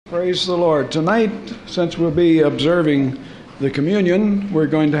Praise the Lord. Tonight, since we'll be observing the communion, we're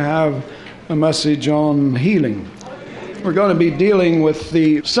going to have a message on healing. We're going to be dealing with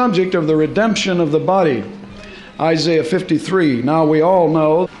the subject of the redemption of the body. Isaiah 53. Now we all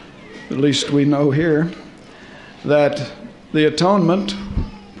know, at least we know here, that the atonement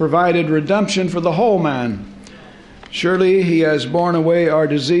provided redemption for the whole man. Surely he has borne away our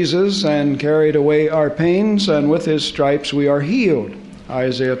diseases and carried away our pains, and with his stripes we are healed,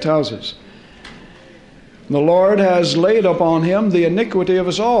 Isaiah tells us. The Lord has laid upon him the iniquity of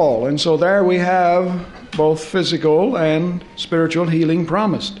us all. And so there we have both physical and spiritual healing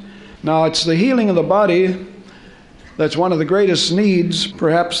promised. Now it's the healing of the body that's one of the greatest needs,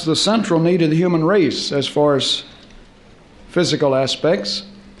 perhaps the central need of the human race as far as physical aspects.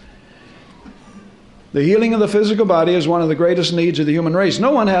 The healing of the physical body is one of the greatest needs of the human race.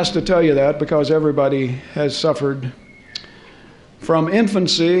 No one has to tell you that, because everybody has suffered from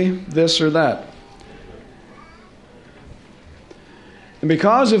infancy this or that. And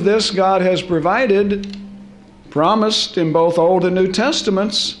because of this, God has promised in both Old and New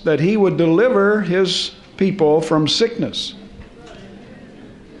Testaments that he would deliver his people from sickness.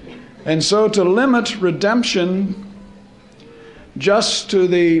 And so to limit redemption just to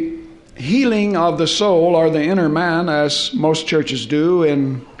the healing of the soul or the inner man, as most churches do,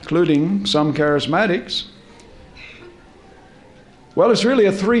 including some charismatics, well, it's really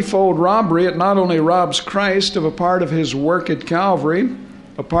a threefold robbery. It not only robs Christ of a part of his work at Calvary,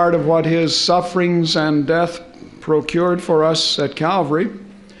 a part of what his sufferings and death procured for us at Calvary.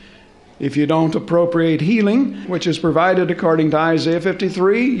 If you don't appropriate healing, which is provided according to Isaiah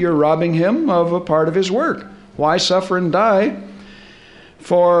 53, you're robbing him of a part of his work. Why suffer and die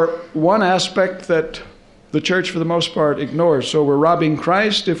for one aspect that the church for the most part ignores? So we're robbing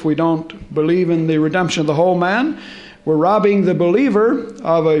Christ if we don't believe in the redemption of the whole man. We're robbing the believer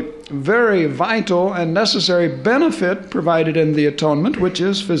of a very vital and necessary benefit provided in the atonement, which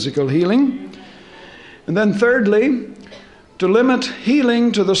is physical healing. And then thirdly, to limit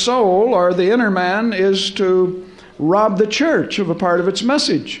healing to the soul or the inner man is to rob the church of a part of its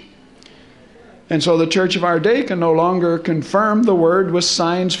message. And so the church of our day can no longer confirm the word with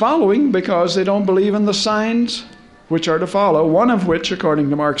signs following, because they don't believe in the signs which are to follow, one of which,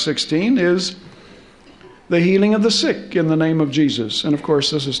 according to Mark 16, is the healing of the sick in the name of Jesus. And of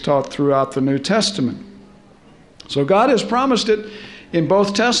course, this is taught throughout the New Testament. So God has promised it in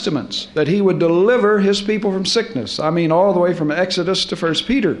both Testaments, that he would deliver his people from sickness. I mean, all the way from Exodus to 1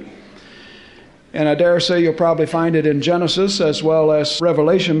 Peter. And I dare say you'll probably find it in Genesis as well as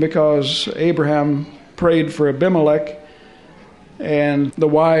Revelation, because Abraham prayed for Abimelech and the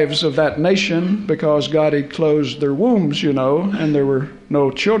wives of that nation, because God had closed their wombs, and there were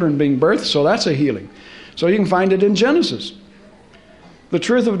no children being birthed. So that's a healing. So you can find it in Genesis. The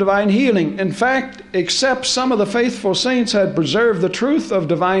truth of divine healing. In fact, except some of the faithful saints had preserved the truth of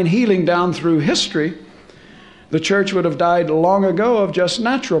divine healing down through history, the church would have died long ago of just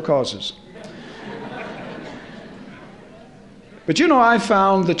natural causes. But I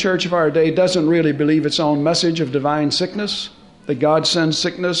found the church of our day doesn't really believe its own message of divine sickness, that God sends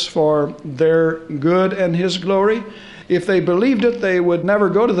sickness for their good and his glory. If they believed it, they would never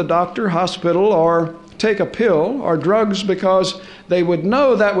go to the doctor, hospital, or take a pill or drugs, because they would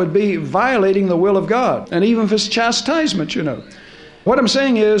know that would be violating the will of God. And even if it's chastisement, What I'm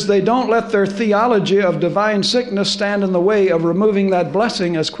saying is, they don't let their theology of divine sickness stand in the way of removing that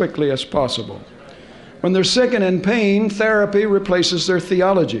blessing as quickly as possible. When they're sick and in pain, therapy replaces their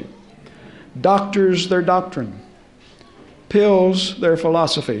theology. Doctors, their doctrine. Pills, their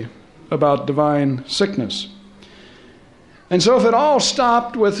philosophy about divine sickness. And so if it all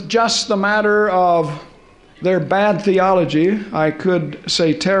stopped with just the matter of their bad theology, I could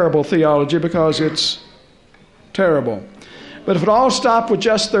say terrible theology, because it's terrible. But if it all stopped with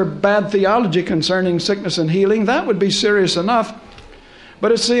just their bad theology concerning sickness and healing, that would be serious enough.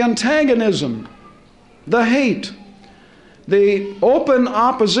 But it's the antagonism, the hate, the open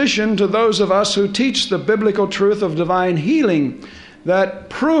opposition to those of us who teach the biblical truth of divine healing that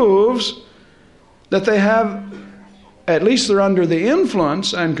proves that they have, at least they're under the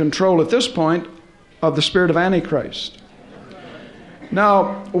influence and control at this point, of the spirit of Antichrist.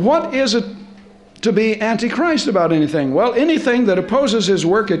 Now, what is it to be Antichrist about anything? Well, anything that opposes his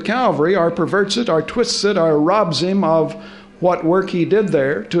work at Calvary, or perverts it, or twists it, or robs him of what work he did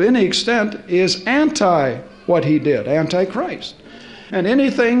there, to any extent, is anti what he did, Antichrist. And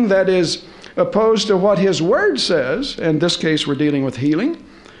anything that is opposed to what his word says, in this case we're dealing with healing,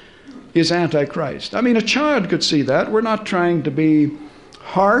 is Antichrist. I mean, a child could see that. We're not trying to be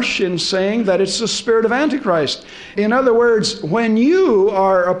harsh in saying that it's the spirit of Antichrist. In other words, when you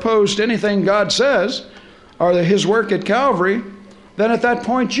are opposed to anything God says, or his work at Calvary, then at that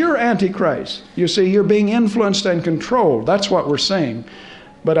point you're Antichrist. You see, you're being influenced and controlled. That's what we're saying.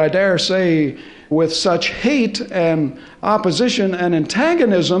 But I dare say, with such hate and opposition and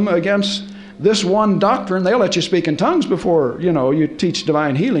antagonism against this one doctrine, they'll let you speak in tongues before, you teach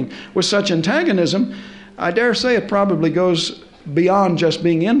divine healing. With such antagonism, I dare say it probably goes beyond just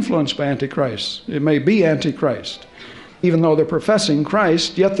being influenced by Antichrist. It may be Antichrist. Even though they're professing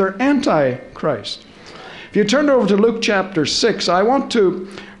Christ, yet they're Antichrist. If you turn over to Luke chapter 6, I want to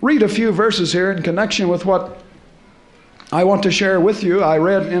read a few verses here in connection with what I want to share with you. I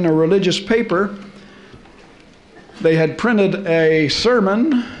read in a religious paper, they had printed a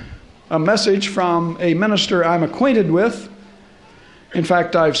sermon, a message from a minister I'm acquainted with. In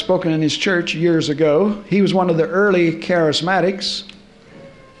fact, I've spoken in his church years ago. He was one of the early charismatics.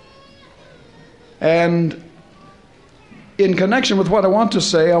 And in connection with what I want to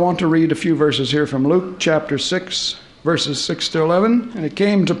say, I want to read a few verses here from Luke chapter 6, verses 6 to 11. And it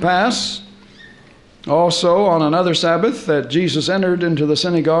came to pass also on another Sabbath that Jesus entered into the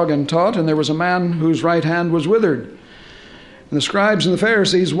synagogue and taught, and there was a man whose right hand was withered. And the scribes and the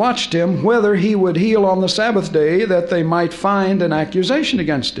Pharisees watched him whether he would heal on the Sabbath day, that they might find an accusation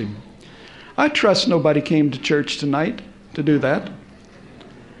against him. I trust nobody came to church tonight to do that.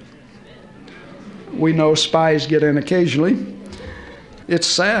 We know spies get in occasionally. It's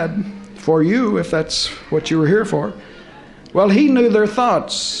sad for you if that's what you were here for. Well, he knew their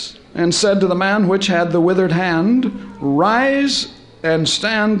thoughts, and said to the man which had the withered hand, Rise and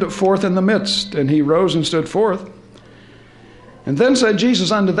stand forth in the midst. And he rose and stood forth. And then said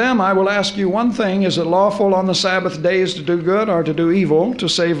Jesus unto them, I will ask you one thing, is it lawful on the Sabbath days to do good or to do evil, to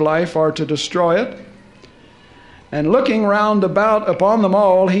save life or to destroy it? And looking round about upon them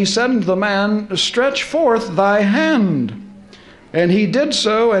all, he said unto the man, Stretch forth thy hand. And he did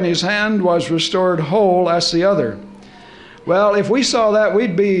so, and his hand was restored whole as the other. Well, if we saw that,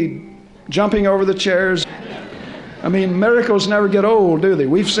 we'd be jumping over the chairs. I mean, miracles never get old, do they?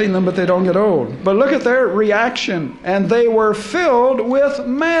 We've seen them, but they don't get old. But look at their reaction. And they were filled with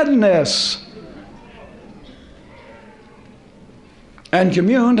madness, and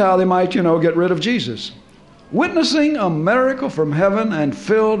communed how they might, get rid of Jesus. Witnessing a miracle from heaven and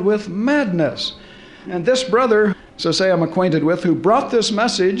filled with madness. And this brother, so say I'm acquainted with, who brought this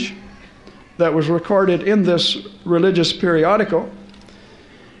message that was recorded in this religious periodical,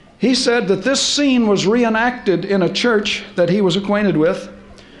 he said that this scene was reenacted in a church that he was acquainted with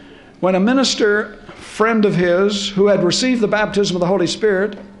when a minister friend of his who had received the baptism of the Holy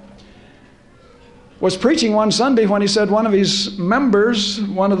Spirit was preaching one Sunday when he said one of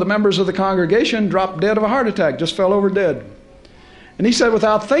the members of the congregation dropped dead of a heart attack, just fell over dead. And he said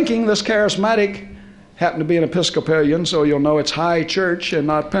without thinking, this charismatic happened to be an Episcopalian, so you'll know it's high church and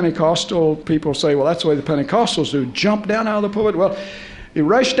not Pentecostal. People say, well, that's the way the Pentecostals do, jump down out of the pulpit. Well, he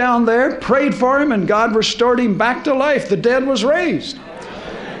rushed down there, prayed for him, and God restored him back to life. The dead was raised.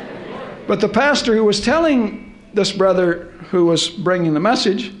 But the pastor who was telling this brother who was bringing the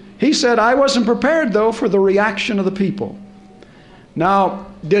message, he said, I wasn't prepared, though, for the reaction of the people. Now,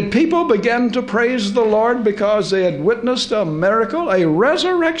 did people begin to praise the Lord because they had witnessed a miracle, a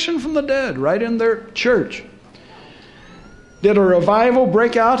resurrection from the dead, right in their church? Did a revival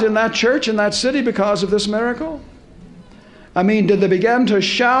break out in that church, in that city, because of this miracle? I mean, did they begin to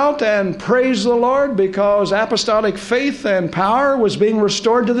shout and praise the Lord because apostolic faith and power was being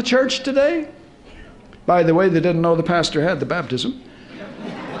restored to the church today? By the way, they didn't know the pastor had the baptism.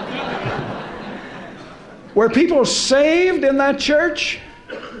 Were people saved in that church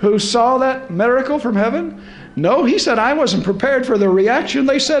who saw that miracle from heaven? No, he said, I wasn't prepared for the reaction.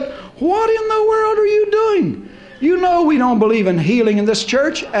 They said, what in the world are you doing? You know we don't believe in healing in this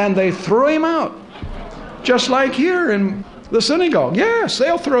church. And they threw him out. Just like here in the synagogue. Yes,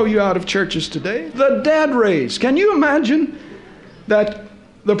 they'll throw you out of churches today. The dead raised. Can you imagine that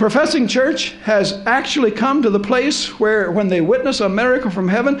the professing church has actually come to the place where when they witness a miracle from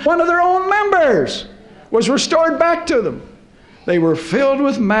heaven, one of their own members was restored back to them. They were filled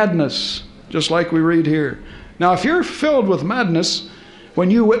with madness, just like we read here. Now, if you're filled with madness, when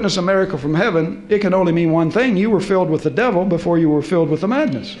you witness a miracle from heaven, it can only mean one thing. You were filled with the devil before you were filled with the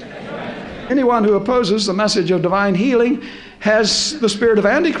madness. Anyone who opposes the message of divine healing has the spirit of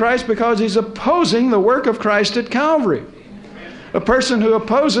Antichrist because he's opposing the work of Christ at Calvary. A person who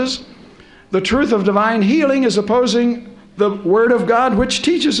opposes the truth of divine healing is opposing the Word of God which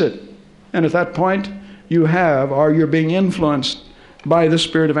teaches it. And at that point, you're being influenced by the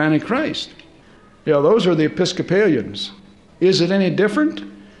spirit of Antichrist. Those are the Episcopalians. Is it any different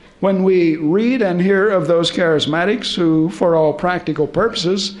when we read and hear of those charismatics who, for all practical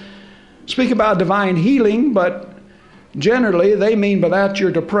purposes, speak about divine healing, but generally they mean by that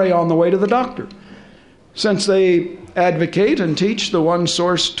you're to pray on the way to the doctor? Since they advocate and teach the one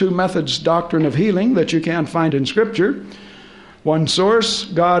source, two methods doctrine of healing that you can't find in Scripture. One source,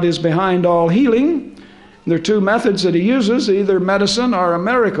 God is behind all healing. There are two methods that he uses, either medicine or a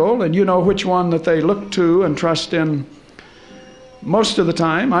miracle, and you know which one that they look to and trust in most of the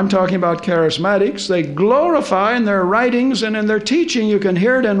time. I'm talking about charismatics. They glorify in their writings and in their teaching, you can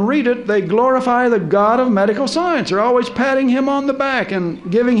hear it and read it, they glorify the God of medical science. They're always patting him on the back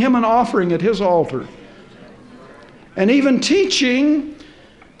and giving him an offering at his altar. And even teaching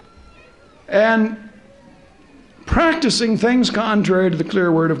and practicing things contrary to the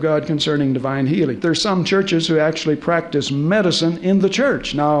clear Word of God concerning divine healing. There are some churches who actually practice medicine in the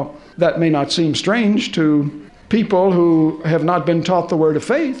church. Now, that may not seem strange to people who have not been taught the word of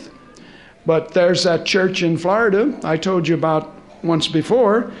faith, but there's that church in Florida I told you about once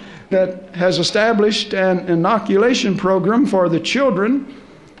before that has established an inoculation program for the children.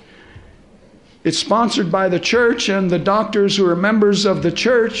 It's sponsored by the church, and the doctors who are members of the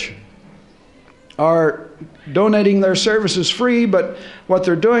church are donating their services free, but what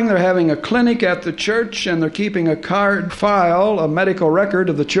they're doing, they're having a clinic at the church, and they're keeping a card file, a medical record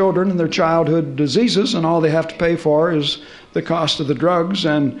of the children and their childhood diseases, and all they have to pay for is the cost of the drugs,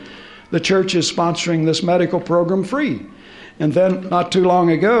 and the church is sponsoring this medical program free. And then not too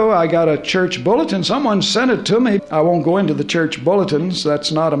long ago, I got a church bulletin. Someone sent it to me. I won't go into the church bulletins.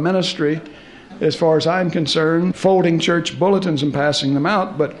 That's not a ministry as far as I'm concerned, folding church bulletins and passing them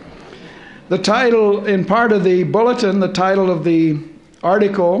out, but the title in part of the bulletin, the title of the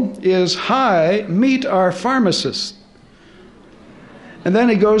article is Hi, Meet Our Pharmacist. And then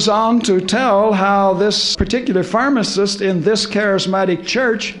he goes on to tell how this particular pharmacist in this charismatic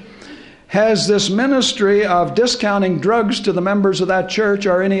church has this ministry of discounting drugs to the members of that church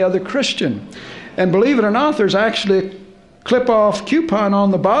or any other Christian. And believe it or not, there's actually a clip-off coupon on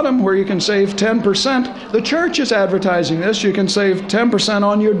the bottom where you can save 10%. The church is advertising this. You can save 10%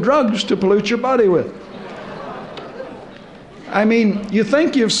 on your drugs to pollute your body with. I mean, you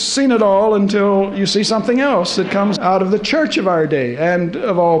think you've seen it all until you see something else that comes out of the church of our day, and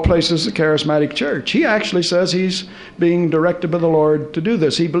of all places, the charismatic church. He actually says he's being directed by the Lord to do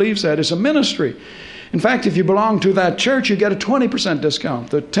this. He believes that is a ministry. In fact, if you belong to that church, you get a 20%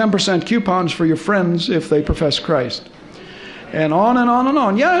 discount. The 10% coupons for your friends if they profess Christ. And on and on and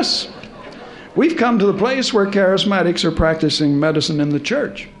on. Yes, we've come to the place where charismatics are practicing medicine in the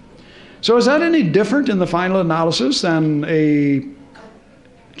church. So is that any different in the final analysis than a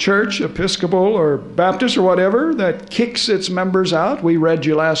church, Episcopal or Baptist or whatever, that kicks its members out? We read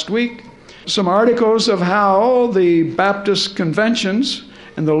you last week some articles of how the Baptist conventions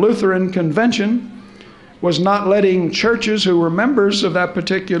and the Lutheran convention was not letting churches who were members of that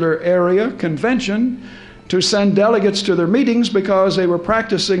particular area convention to send delegates to their meetings because they were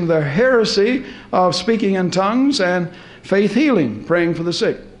practicing the heresy of speaking in tongues and faith healing, praying for the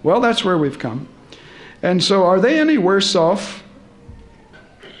sick. Well, that's where we've come. And so are they any worse off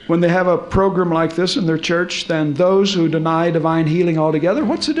when they have a program like this in their church than those who deny divine healing altogether?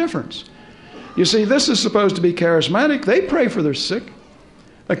 What's the difference? You see, this is supposed to be charismatic. They pray for their sick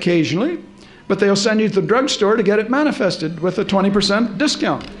occasionally, but they'll send you to the drugstore to get it manifested with a 20%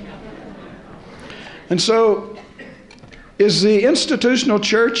 discount. And so, is the institutional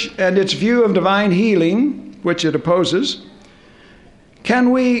church and its view of divine healing, which it opposes,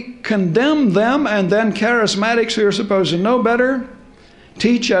 can we condemn them and then charismatics who are supposed to know better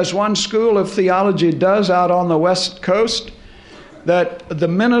teach, as one school of theology does out on the West Coast, that the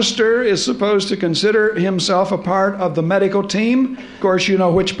minister is supposed to consider himself a part of the medical team? Of course, you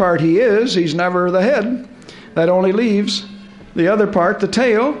know which part he is. He's never the head. That only leaves the other part, the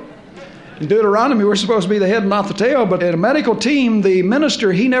tail. In Deuteronomy, we're supposed to be the head and not the tail, but in a medical team, the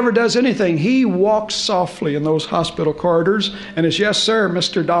minister, he never does anything. He walks softly in those hospital corridors and is, yes, sir,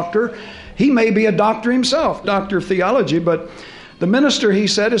 Mr. Doctor. He may be a doctor himself, doctor of theology, but the minister, he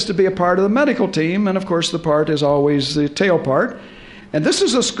said, is to be a part of the medical team, and of course the part is always the tail part. And this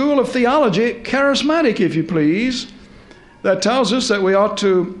is a school of theology, charismatic, if you please, that tells us that we ought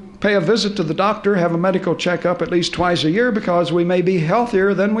to pay a visit to the doctor, have a medical checkup at least twice a year because we may be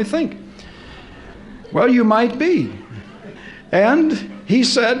healthier than we think. Well, you might be. And he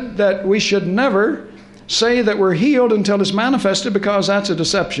said that we should never say that we're healed until it's manifested because that's a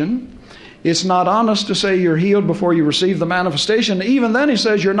deception. It's not honest to say you're healed before you receive the manifestation. Even then he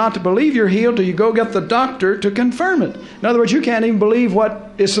says you're not to believe you're healed till you go get the doctor to confirm it. In other words, you can't even believe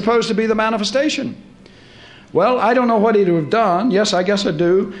what is supposed to be the manifestation. Well, I don't know what he'd have done. Yes, I guess I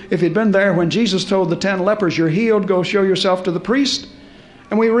do. If he'd been there when Jesus told the 10 lepers, you're healed, go show yourself to the priest.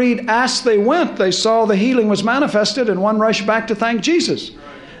 And we read, as they went, they saw the healing was manifested, and one rushed back to thank Jesus.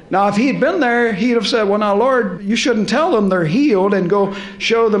 Now, if he'd been there, he'd have said, well, now, Lord, you shouldn't tell them they're healed and go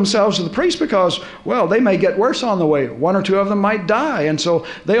show themselves to the priest because, well, they may get worse on the way. One or two of them might die. And so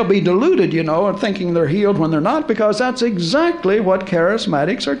they'll be deluded, and thinking they're healed when they're not, because that's exactly what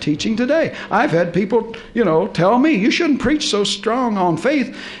charismatics are teaching today. I've had people, tell me, you shouldn't preach so strong on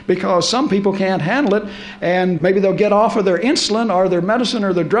faith because some people can't handle it and maybe they'll get off of their insulin or their medicine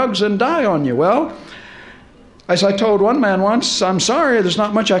or their drugs and die on you. Well, as I told one man once, I'm sorry, there's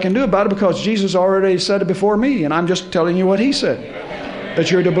not much I can do about it because Jesus already said it before me, and I'm just telling you what he said.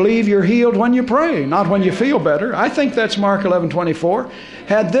 That you're to believe you're healed when you pray, not when you feel better. I think that's Mark 11:24.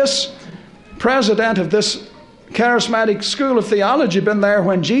 Had this president of this charismatic school of theology been there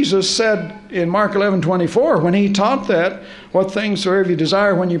when Jesus said in Mark 11:24, when he taught that, what things soever you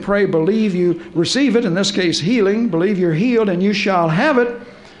desire when you pray, believe you receive it, in this case healing, believe you're healed and you shall have it,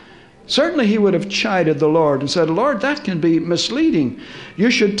 certainly he would have chided the Lord and said, Lord, that can be misleading. You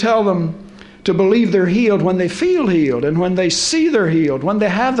should tell them to believe they're healed when they feel healed and when they see they're healed, when they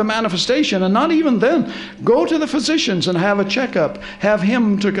have the manifestation, and not even then. Go to the physicians and have a checkup. Have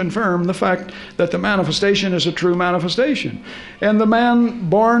him to confirm the fact that the manifestation is a true manifestation. And the man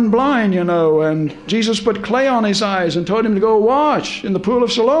born blind, and Jesus put clay on his eyes and told him to go wash in the pool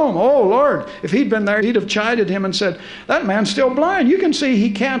of Siloam. Oh, Lord, if he'd been there, he'd have chided him and said, that man's still blind. You can see he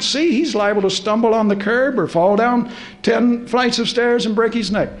can't see. He's liable to stumble on the curb or fall down 10 flights of stairs and break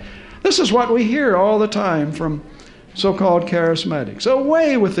his neck. This is what we hear all the time from so-called charismatics.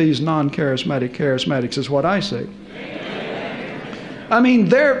 Away with these non-charismatic charismatics is what I say. I mean,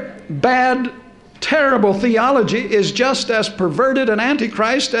 their bad, terrible theology is just as perverted and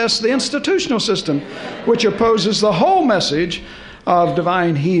antichrist as the institutional system, which opposes the whole message of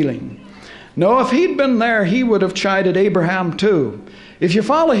divine healing. No, if he'd been there, he would have chided Abraham too. If you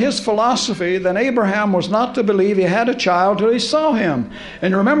follow his philosophy, then Abraham was not to believe he had a child till he saw him.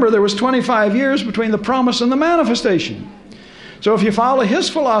 And remember, there was 25 years between the promise and the manifestation. So if you follow his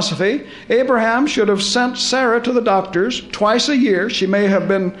philosophy, Abraham should have sent Sarah to the doctors twice a year. She may have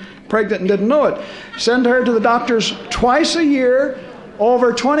been pregnant and didn't know it. Send her to the doctors twice a year.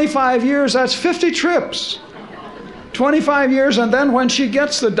 Over 25 years, that's 50 trips. 25 years, and then when she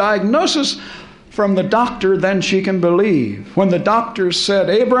gets the diagnosis from the doctor, then she can believe. When the doctor said,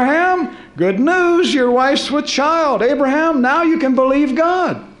 Abraham, good news, your wife's with child. Abraham, now you can believe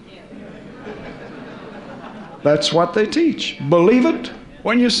God. That's what they teach. Believe it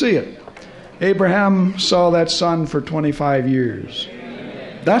when you see it. Abraham saw that son for 25 years.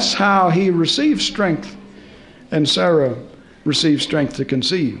 That's how he received strength, and Sarah received strength to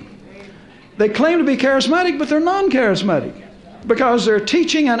conceive. They claim to be charismatic, but they're non-charismatic, because they're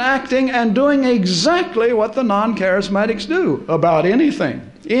teaching and acting and doing exactly what the non-charismatics do about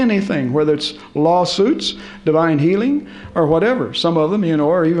anything, whether it's lawsuits, divine healing, or whatever. Some of them,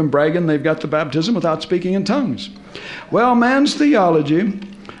 are even bragging they've got the baptism without speaking in tongues. Well, man's theology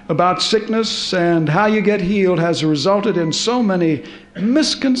about sickness and how you get healed has resulted in so many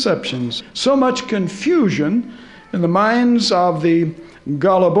misconceptions, so much confusion in the minds of the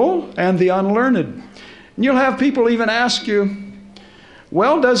gullible and the unlearned. And you'll have people even ask you,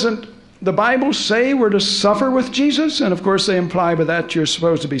 well, doesn't the Bible say we're to suffer with Jesus? And of course they imply by that you're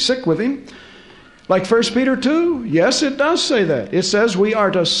supposed to be sick with him. Like 1 Peter 2, yes, it does say that. It says we are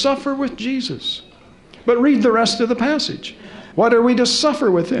to suffer with Jesus. But read the rest of the passage. What are we to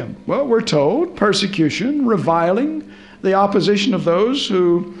suffer with him? Well, we're told persecution, reviling, the opposition of those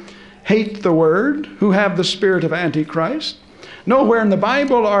who hate the word, who have the spirit of Antichrist. Nowhere in the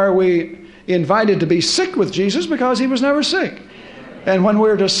Bible are we invited to be sick with Jesus because he was never sick. And when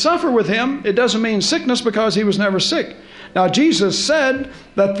we're to suffer with him, it doesn't mean sickness because he was never sick. Now, Jesus said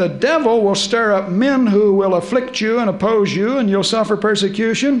that the devil will stir up men who will afflict you and oppose you, and you'll suffer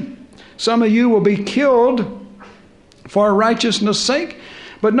persecution. Some of you will be killed for righteousness' sake.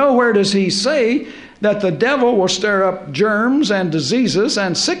 But nowhere does he say that the devil will stir up germs and diseases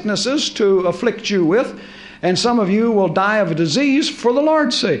and sicknesses to afflict you with, and some of you will die of a disease for the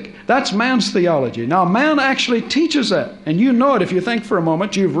Lord's sake. That's man's theology. Now, man actually teaches that, and you know it if you think for a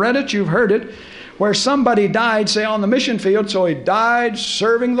moment. You've read it, you've heard it, where somebody died, say, on the mission field, so he died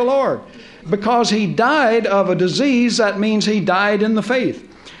serving the Lord. Because he died of a disease, that means he died in the faith.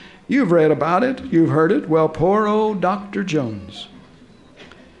 You've read about it, you've heard it. Well, poor old Dr. Jones.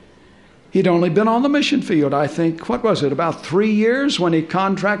 He'd only been on the mission field, I think, what was it, about 3 years when he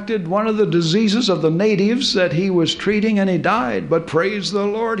contracted one of the diseases of the natives that he was treating, and he died. But praise the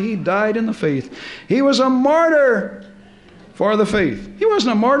Lord, he died in the faith. He was a martyr for the faith. He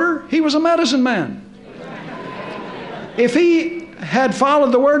wasn't a martyr, he was a medicine man. If he had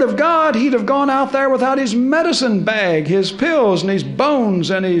followed the Word of God, he'd have gone out there without his medicine bag, his pills and his bones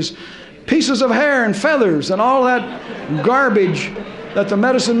and his pieces of hair and feathers and all that garbage that the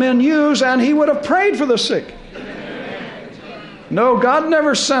medicine men use, and he would have prayed for the sick. No, God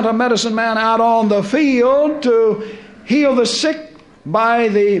never sent a medicine man out on the field to heal the sick by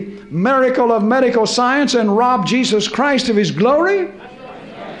the miracle of medical science and rob Jesus Christ of his glory.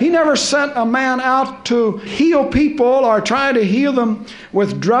 He never sent a man out to heal people or try to heal them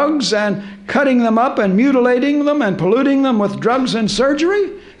with drugs and cutting them up and mutilating them and polluting them with drugs and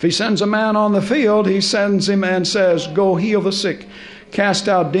surgery. If he sends a man on the field, he sends him and says, go heal the sick, cast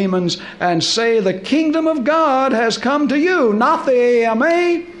out demons, and say the kingdom of God has come to you. Not the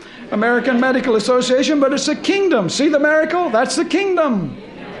AMA, American Medical Association, but it's the kingdom. See the miracle? That's the kingdom.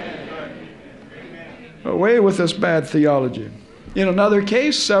 Away with this bad theology. In another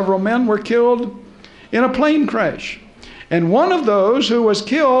case, several men were killed in a plane crash. And one of those who was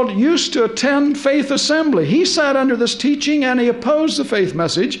killed used to attend faith assembly. He sat under this teaching and he opposed the faith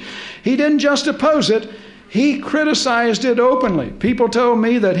message. He didn't just oppose it, he criticized it openly. People told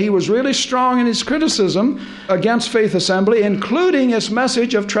me that he was really strong in his criticism against faith assembly, including its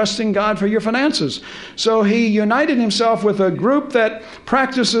message of trusting God for your finances. So he united himself with a group that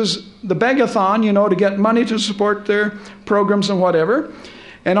practices the begathon, to get money to support their programs and whatever.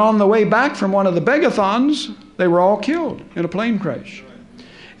 And on the way back from one of the begathons, they were all killed in a plane crash.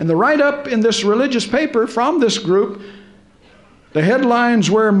 And the write-up in this religious paper from this group, the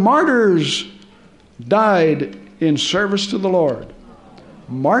headlines were, "Martyrs died in service to the Lord."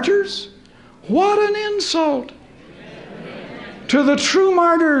 Martyrs? What an insult to the true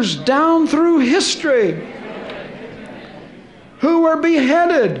martyrs down through history, who were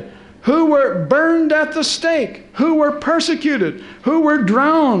beheaded, who were burned at the stake, who were persecuted, who were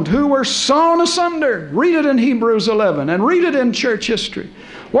drowned, who were sawn asunder. Read it in Hebrews 11 and read it in church history.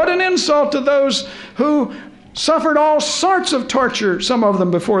 What an insult to those who suffered all sorts of torture, some of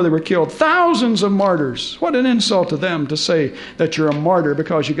them before they were killed. Thousands of martyrs. What an insult to them to say that you're a martyr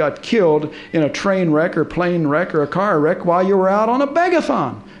because you got killed in a train wreck or plane wreck or a car wreck while you were out on a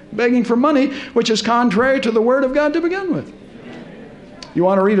begathon, begging for money, which is contrary to the Word of God to begin with. You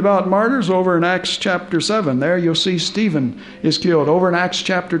want to read about martyrs over in Acts chapter 7. There you'll see Stephen is killed. Over in Acts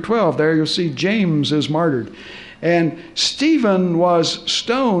chapter 12, there you'll see James is martyred. And Stephen was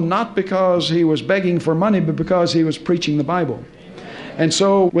stoned not because he was begging for money, but because he was preaching the Bible. And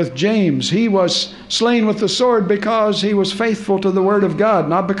so with James, he was slain with the sword because he was faithful to the Word of God,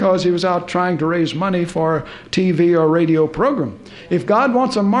 not because he was out trying to raise money for a TV or radio program. If God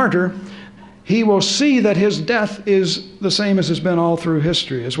wants a martyr, he will see that his death is the same as has been all through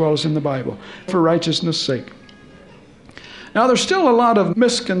history, as well as in the Bible, for righteousness' sake. Now, there's still a lot of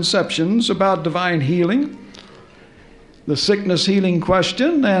misconceptions about divine healing, the sickness healing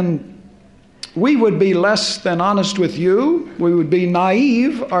question, and we would be less than honest with you. We would be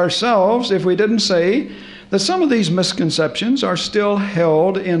naive ourselves if we didn't say that some of these misconceptions are still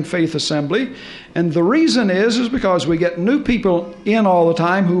held in faith assembly. And the reason is because we get new people in all the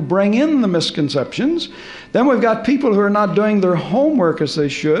time who bring in the misconceptions. Then we've got people who are not doing their homework as they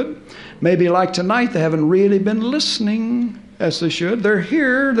should. Maybe like tonight, they haven't really been listening as they should. They're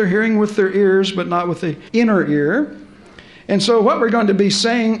hearing with their ears, but not with the inner ear. And so what we're going to be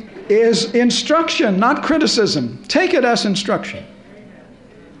saying is instruction, not criticism. Take it as instruction.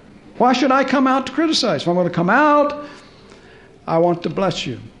 Why should I come out to criticize? If I'm going to come out, I want to bless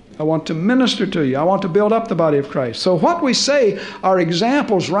you. I want to minister to you. I want to build up the body of Christ. So what we say are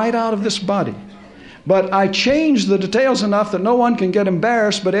examples right out of this body. But I change the details enough that no one can get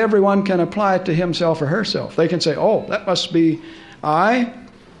embarrassed, but everyone can apply it to himself or herself. They can say, oh, that must be I.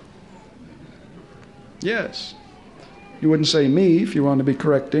 Yes. You wouldn't say me if you want to be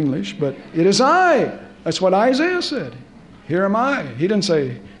correct English, but it is I. That's what Isaiah said. Here am I. He didn't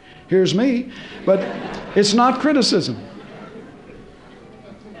say, here's me. But it's not criticism.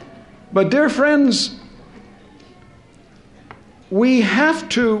 But dear friends, we have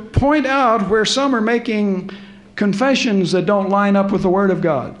to point out where some are making confessions that don't line up with the Word of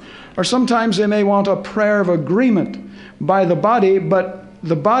God. Or sometimes they may want a prayer of agreement by the body, but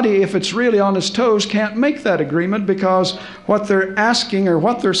the body, if it's really on its toes, can't make that agreement because what they're asking or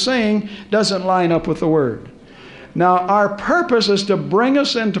what they're saying doesn't line up with the Word. Now, our purpose is to bring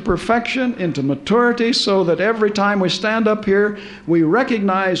us into perfection, into maturity, so that every time we stand up here, we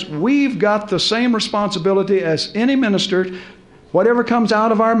recognize we've got the same responsibility as any minister. Whatever comes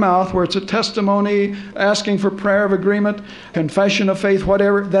out of our mouth, where it's a testimony, asking for prayer of agreement, confession of faith,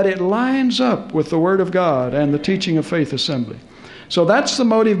 whatever, that it lines up with the Word of God and the teaching of Faith Assembly. So that's the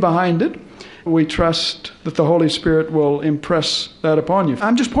motive behind it. We trust that the Holy Spirit will impress that upon you.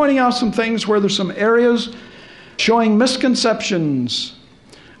 I'm just pointing out some things where there's some areas showing misconceptions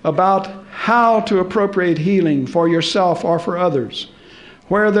about how to appropriate healing for yourself or for others,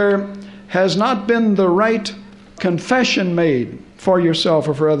 where there has not been the right confession made for yourself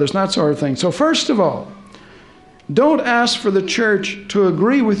or for others, and that sort of thing. So first of all, don't ask for the church to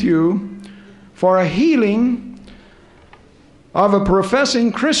agree with you for a healing of a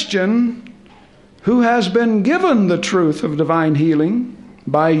professing Christian who has been given the truth of divine healing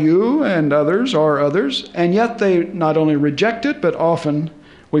by you and others, and yet they not only reject it, but often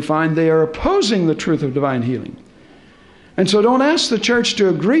we find they are opposing the truth of divine healing. And so don't ask the church to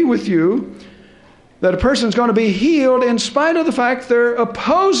agree with you that a person is going to be healed in spite of the fact they're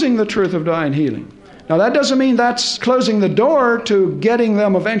opposing the truth of divine healing. Now, that doesn't mean that's closing the door to getting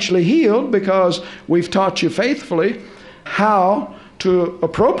them eventually healed, because we've taught you faithfully how to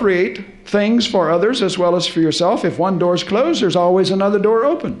appropriate things for others as well as for yourself. If one door is closed, there's always another door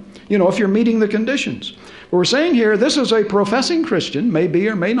open, if you're meeting the conditions. But we're saying here, this is a professing Christian, may be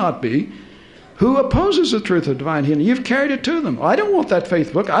or may not be, who opposes the truth of divine healing. You've carried it to them. I don't want that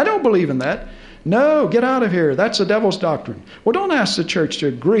faith book. I don't believe in that. No, get out of here. That's the devil's doctrine. Well, don't ask the church to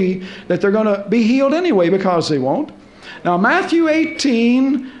agree that they're going to be healed anyway, because they won't. Now, Matthew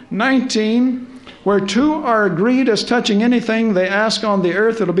 18:19, where two are agreed as touching anything they ask on the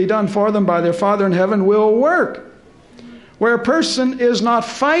earth, it'll be done for them by their Father in heaven, will work. Where a person is not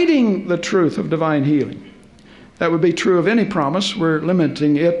fighting the truth of divine healing. That would be true of any promise. We're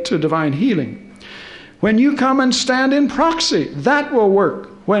limiting it to divine healing. When you come and stand in proxy, that will work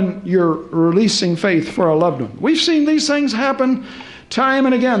when you're releasing faith for a loved one. We've seen these things happen time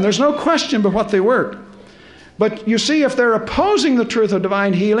and again. There's no question but what they work. But you see, if they're opposing the truth of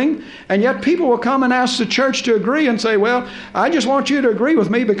divine healing, and yet people will come and ask the church to agree and say, well, I just want you to agree with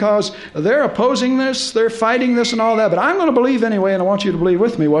me because they're opposing this, they're fighting this and all that, but I'm going to believe anyway, and I want you to believe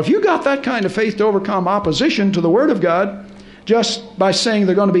with me. Well, if you got that kind of faith to overcome opposition to the Word of God, just by saying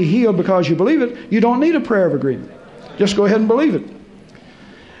they're going to be healed because you believe it, you don't need a prayer of agreement. Just go ahead and believe it.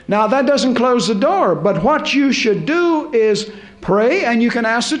 Now, that doesn't close the door, but what you should do is pray, and you can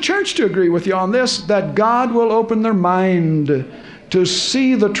ask the church to agree with you on this, that God will open their mind to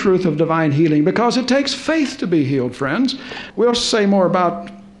see the truth of divine healing, because it takes faith to be healed, friends. We'll say more about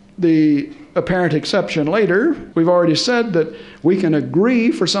the apparent exception later. We've already said that we can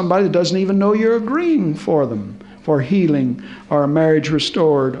agree for somebody that doesn't even know you're agreeing for them, for healing or marriage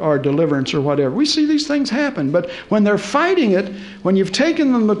restored or deliverance or whatever. We see these things happen. But when they're fighting it, when you've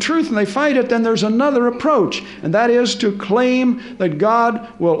taken them the truth and they fight it, then there's another approach. And that is to claim that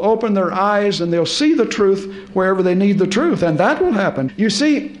God will open their eyes and they'll see the truth wherever they need the truth. And that will happen. You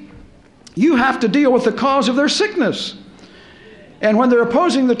see, you have to deal with the cause of their sickness. And when they're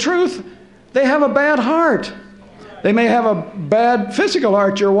opposing the truth, they have a bad heart. They may have a bad physical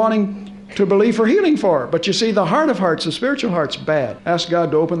heart you're wanting to believe for healing for. But you see, the heart of hearts, the spiritual heart's bad. Ask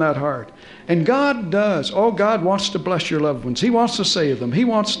God to open that heart. And God does. Oh, God wants to bless your loved ones. He wants to save them. He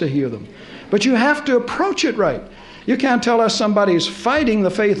wants to heal them. But you have to approach it right. You can't tell us somebody's fighting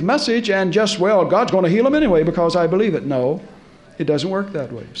the faith message and just, well, God's going to heal them anyway because I believe it. No, it doesn't work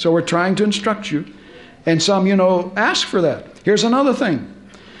that way. So we're trying to instruct you. And some, ask for that. Here's another thing.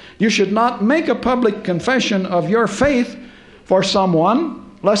 You should not make a public confession of your faith for someone.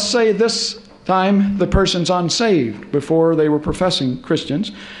 Let's say this time the person's unsaved. Before they were professing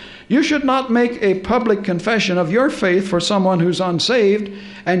Christians. You should not make a public confession of your faith for someone who's unsaved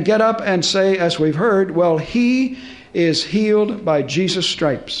and get up and say, as we've heard, well, he is healed by Jesus'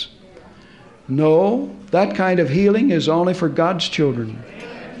 stripes. No, that kind of healing is only for God's children,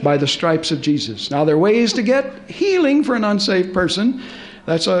 by the stripes of Jesus. Now, there are ways to get healing for an unsaved person.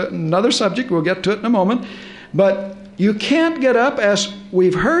 That's another subject. We'll get to it in a moment. But you can't get up, as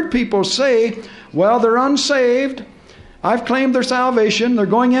we've heard people say, well, they're unsaved. I've claimed their salvation. They're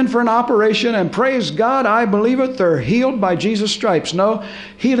going in for an operation, and praise God, I believe it. They're healed by Jesus' stripes. No,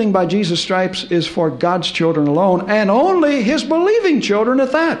 healing by Jesus' stripes is for God's children alone, and only His believing children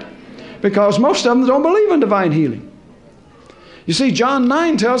at that, because most of them don't believe in divine healing. You see, John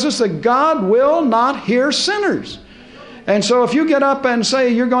 9 tells us that God will not hear sinners. And so if you get up and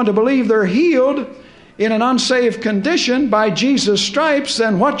say you're going to believe they're healed in an unsaved condition by Jesus' stripes,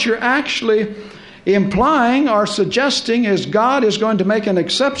 then what you're actually implying or suggesting is God is going to make an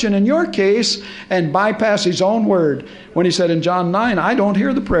exception in your case and bypass his own word. When he said in John 9, I don't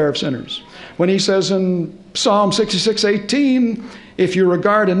hear the prayer of sinners. When he says in Psalm 66:18, if you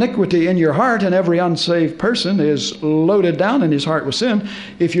regard iniquity in your heart, and every unsaved person is loaded down in his heart with sin,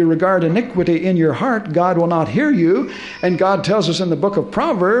 if you regard iniquity in your heart, God will not hear you. And God tells us in the book of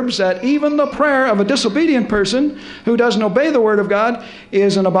Proverbs that even the prayer of a disobedient person who doesn't obey the word of God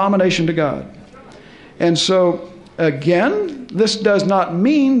is an abomination to God. And so, again, this does not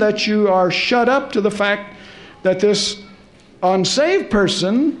mean that you are shut up to the fact that this unsaved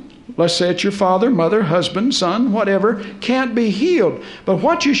person, let's say it's your father, mother, husband, son, whatever, can't be healed. But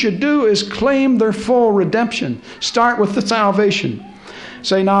what you should do is claim their full redemption. Start with the salvation.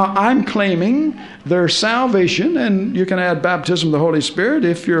 Say, now I'm claiming their salvation, and you can add baptism of the Holy Spirit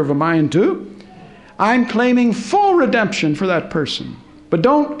if you're of a mind to. I'm claiming full redemption for that person. But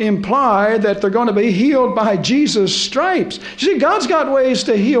don't imply that they're going to be healed by Jesus' stripes. You see, God's got ways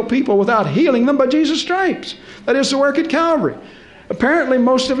to heal people without healing them by Jesus' stripes. That is the work at Calvary. Apparently,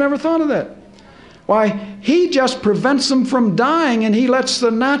 most have never thought of that. Why, he just prevents them from dying, and he lets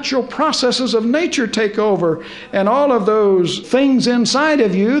the natural processes of nature take over. And all of those things inside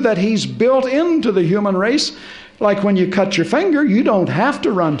of you that he's built into the human race, like when you cut your finger, you don't have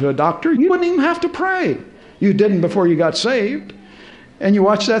to run to a doctor. You wouldn't even have to pray. You didn't before you got saved. And you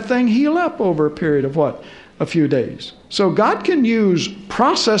watch that thing heal up over a period of what? A few days. So God can use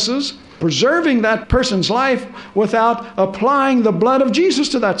processes preserving that person's life without applying the blood of Jesus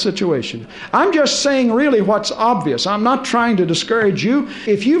to that situation. I'm just saying really what's obvious. I'm not trying to discourage you.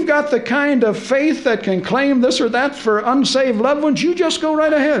 If you've got the kind of faith that can claim this or that for unsaved loved ones, you just go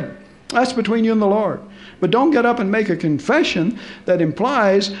right ahead. That's between you and the Lord. But don't get up and make a confession that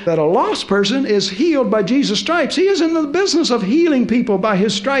implies that a lost person is healed by Jesus' stripes. He is in the business of healing people by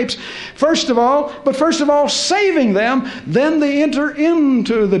his stripes. First of all, saving them. Then they enter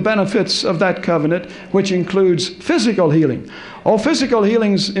into the benefits of that covenant, which includes physical healing. Oh, physical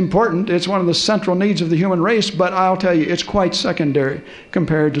healing is important. It's one of the central needs of the human race, but I'll tell you, it's quite secondary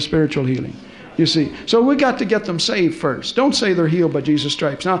compared to spiritual healing. You see, so we got to get them saved first. Don't say they're healed by Jesus'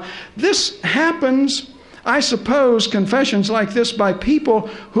 stripes. Now, this happens, I suppose, confessions like this by people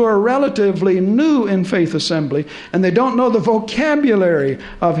who are relatively new in faith assembly, and they don't know the vocabulary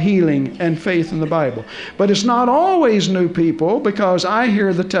of healing and faith in the Bible. But it's not always new people, because I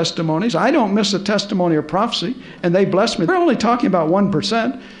hear the testimonies. I don't miss a testimony or prophecy, and they bless me. We're only talking about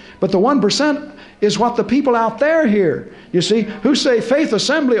 1%, but the 1% is what the people out there hear. You see, who say faith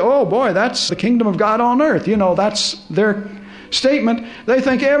assembly, oh boy, that's the kingdom of God on earth. You know, that's their statement. They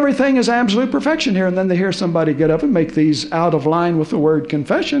think everything is absolute perfection here, and then they hear somebody get up and make these out of line with the word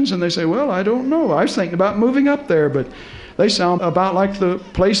confessions, and they say, well, I don't know. I was thinking about moving up there, but they sound about like the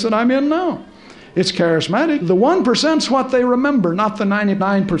place that I'm in now. It's charismatic. The 1% is what they remember, not the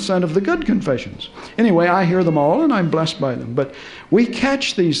 99% of the good confessions. Anyway, I hear them all, and I'm blessed by them. But we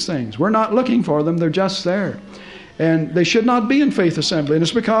catch these things. We're not looking for them. They're just there. And they should not be in faith assembly. And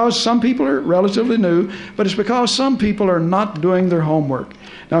it's because some people are relatively new, but it's because some people are not doing their homework.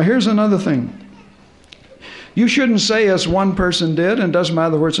 Now, here's another thing. You shouldn't say, as one person did, and it doesn't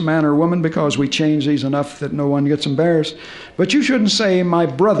matter whether it's a man or a woman, because we change these enough that no one gets embarrassed. But you shouldn't say, my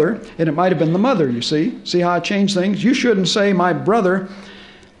brother, and it might have been the mother, you see. See how I change things? You shouldn't say, my brother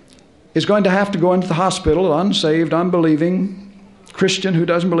is going to have to go into the hospital, unsaved, unbelieving, Christian who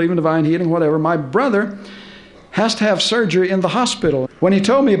doesn't believe in divine healing, whatever. My brother has to have surgery in the hospital. When he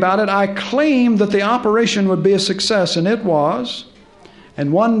told me about it, I claimed that the operation would be a success, and it was.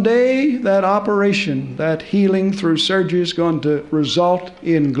 And one day, that operation, that healing through surgery, is going to result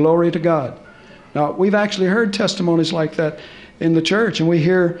in glory to God. Now, we've actually heard testimonies like that in the church, and we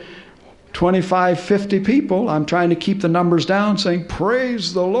hear 25, 50 people, I'm trying to keep the numbers down, saying,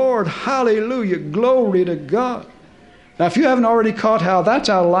 praise the Lord, hallelujah, glory to God. Now, if you haven't already caught how that's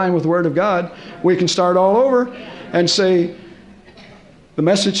out of line with the Word of God, we can start all over and say, the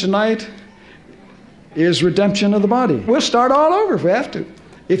message tonight is redemption of the body. We'll start all over if we have to.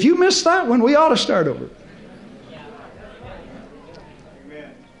 If you missed that one, we ought to start over.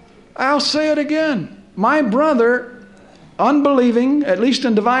 I'll say it again. My brother, unbelieving, at least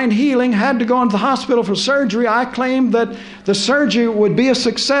in divine healing, had to go into the hospital for surgery. I claimed that the surgery would be a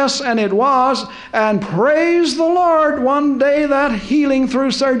success, and it was. And praise the Lord, one day that healing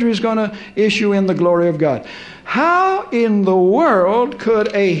through surgery is going to issue in the glory of God. How in the world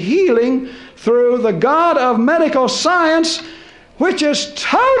could a healing through the God of medical science, which is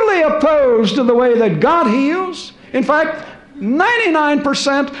totally opposed to the way that God heals? In fact,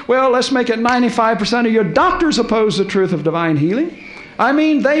 99%, well, let's make it 95% of your doctors oppose the truth of divine healing. I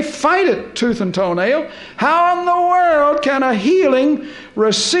mean, they fight it tooth and toenail. How in the world can a healing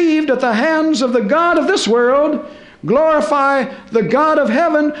received at the hands of the God of this world glorify the God of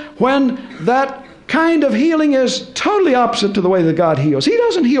heaven when that kind of healing is totally opposite to the way that God heals? He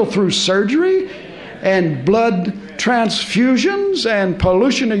doesn't heal through surgery and blood transfusions and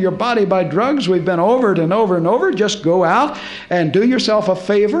pollution of your body by drugs. We've been over it and over and over. Just go out and do yourself a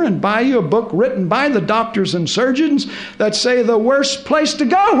favor and buy you a book written by the doctors and surgeons that say the worst place to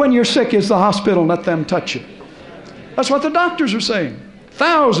go when you're sick is the hospital. Let them touch you. That's what the doctors are saying.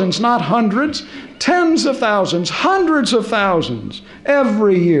 Thousands, not hundreds, tens of thousands, hundreds of thousands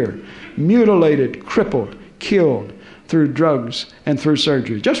every year mutilated, crippled, killed through drugs and through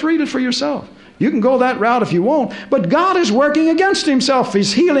surgery. Just read it for yourself. You can go that route if you want, but God is working against himself.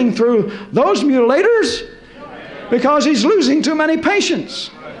 He's healing through those mutilators because he's losing too many patients.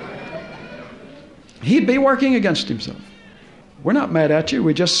 He'd be working against himself. We're not mad at you.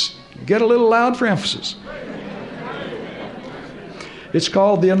 We just get a little loud for emphasis. It's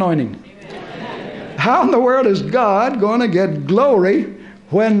called the anointing. How in the world is God going to get glory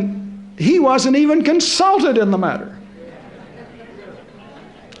when he wasn't even consulted in the matter?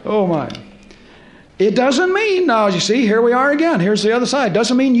 Oh my. It doesn't mean, now you see, here we are again. Here's the other side.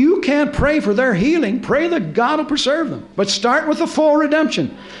 Doesn't mean you can't pray for their healing. Pray that God will preserve them. But start with the full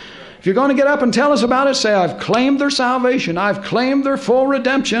redemption. If you're going to get up and tell us about it, say, I've claimed their salvation. I've claimed their full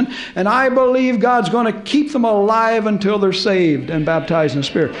redemption. And I believe God's going to keep them alive until they're saved and baptized in the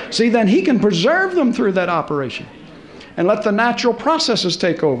Spirit. See, then he can preserve them through that operation. And let the natural processes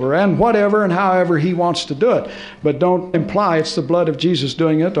take over and whatever and however he wants to do it. But don't imply it's the blood of Jesus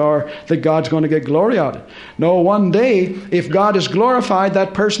doing it or that God's going to get glory out of it. No, one day, if God is glorified,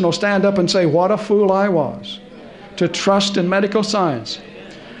 that person will stand up and say, what a fool I was to trust in medical science.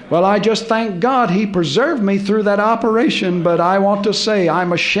 Well, I just thank God he preserved me through that operation, but I want to say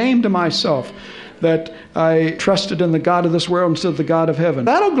I'm ashamed of myself that I trusted in the God of this world instead of the God of heaven.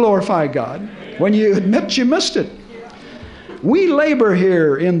 That'll glorify God when you admit you missed it. We labor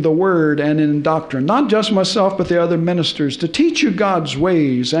here in the Word and in doctrine, not just myself but the other ministers, to teach you God's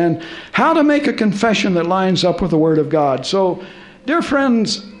ways and how to make a confession that lines up with the Word of God. So, dear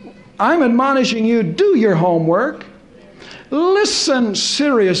friends, I'm admonishing you, do your homework. Listen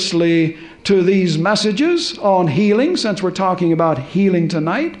seriously to these messages on healing, since we're talking about healing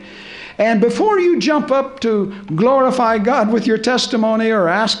tonight. And before you jump up to glorify God with your testimony or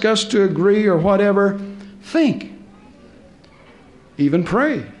ask us to agree or whatever, think. Even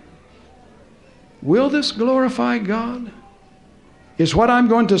pray. Will this glorify God? Is what I'm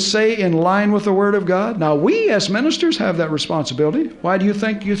going to say in line with the Word of God? Now, we as ministers have that responsibility. Why do you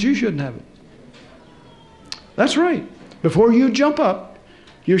think you shouldn't have it? That's right. Before you jump up,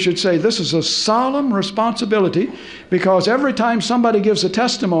 you should say, this is a solemn responsibility, because every time somebody gives a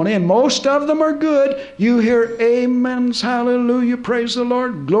testimony, and most of them are good, you hear amens, hallelujah, praise the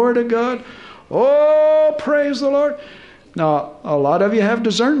Lord, glory to God. Oh, praise the Lord. Now, a lot of you have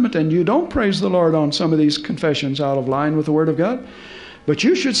discernment and you don't praise the Lord on some of these confessions out of line with the Word of God. But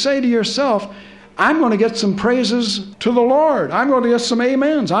you should say to yourself, I'm going to get some praises to the Lord. I'm going to get some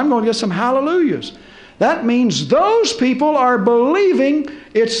amens. I'm going to get some hallelujahs. That means those people are believing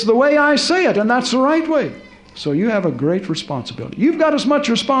it's the way I say it, and that's the right way. So you have a great responsibility. You've got as much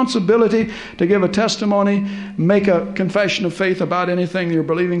responsibility to give a testimony, make a confession of faith about anything you're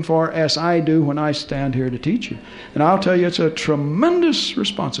believing for, as I do when I stand here to teach you. And I'll tell you, it's a tremendous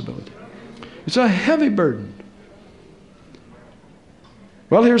responsibility. It's a heavy burden.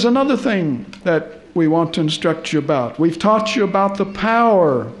 Well, here's another thing that we want to instruct you about. We've taught you about the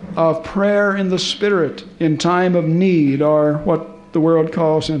power of prayer in the Spirit in time of need, or what the world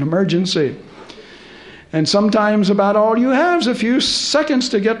calls an emergency. And sometimes about all you have is a few seconds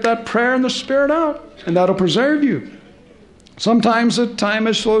to get that prayer in the Spirit out, and that'll preserve you. Sometimes the time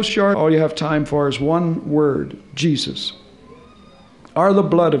is so short, all you have time for is one word, Jesus. Or the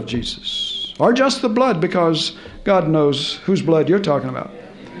blood of Jesus. Or just the blood, because God knows whose blood you're talking about.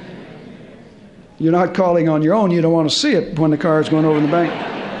 You're not calling on your own. You don't want to see it when the car is going over the bank.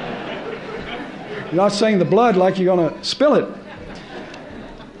 You're not saying the blood like you're going to spill it.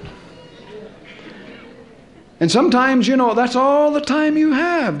 And sometimes, that's all the time you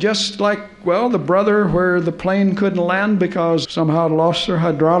have. Just like, the brother where the plane couldn't land because somehow it lost their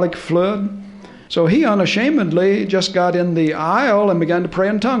hydraulic fluid. So he unashamedly just got in the aisle and began to pray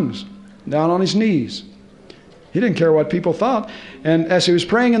in tongues, down on his knees. He didn't care what people thought. And as he was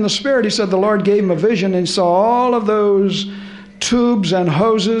praying in the Spirit, he said the Lord gave him a vision, and he saw all of those tubes and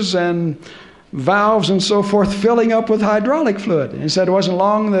hoses and valves and so forth filling up with hydraulic fluid. And he said it wasn't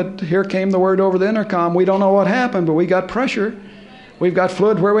long that here came the word over the intercom. We don't know what happened, but we got pressure. We've got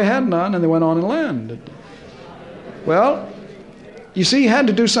fluid where we had none, and they went on and landed. Well, you see, he had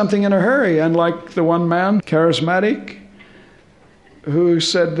to do something in a hurry, and like the one man, charismatic, who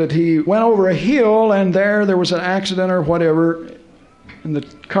said that he went over a hill, and there was an accident or whatever, and the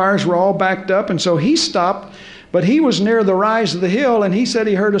cars were all backed up, and so he stopped, but he was near the rise of the hill, and he said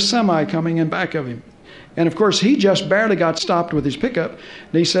he heard a semi coming in back of him. And of course, he just barely got stopped with his pickup,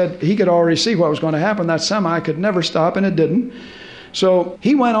 and he said he could already see what was going to happen. That semi could never stop, and it didn't. So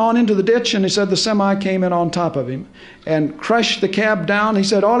he went on into the ditch, and he said the semi came in on top of him and crushed the cab down. He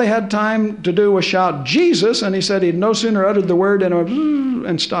said all he had time to do was shout, "Jesus!" And he said he'd no sooner uttered the word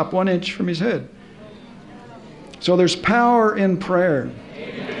and stopped 1 inch from his head. So there's power in prayer,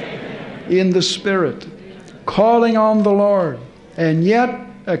 in the Spirit, calling on the Lord. And yet,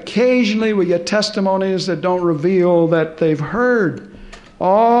 occasionally we get testimonies that don't reveal that they've heard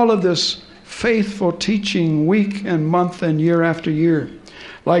all of this faithful teaching week and month and year after year.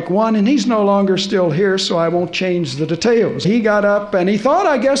 Like one, and he's no longer still here, so I won't change the details. He got up and he thought,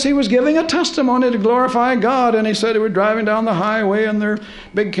 I guess he was giving a testimony to glorify God, and he said he was driving down the highway in their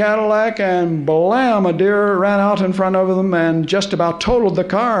big Cadillac, and blam, a deer ran out in front of them and just about totaled the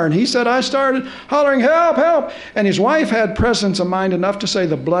car. And he said, I started hollering, "Help, help!" And his wife had presence of mind enough to say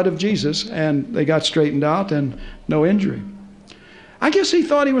the blood of Jesus, and they got straightened out and no injury. I guess he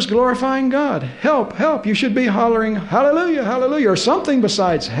thought he was glorifying God. Help, help. You should be hollering, hallelujah, hallelujah, or something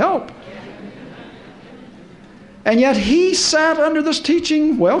besides help. And yet he sat under this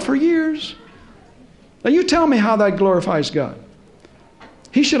teaching, well, for years. Now you tell me how that glorifies God.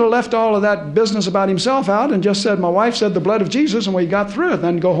 He should have left all of that business about himself out and just said, my wife said the blood of Jesus, and we got through it,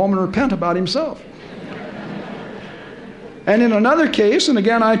 then go home and repent about himself. And in another case, and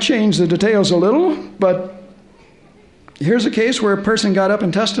again I changed the details a little, but here's a case where a person got up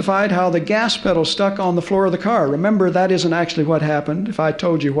and testified how the gas pedal stuck on the floor of the car. Remember, that isn't actually what happened. If I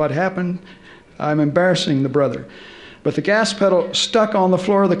told you what happened, I'm embarrassing the brother. But the gas pedal stuck on the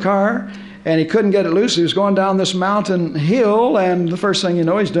floor of the car, and he couldn't get it loose. He was going down this mountain hill, and the first thing you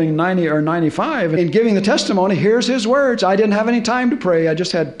know, he's doing 90 or 95. And giving the testimony, here's his words. I didn't have any time to pray. I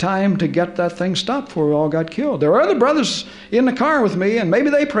just had time to get that thing stopped before we all got killed. There were other brothers in the car with me, and maybe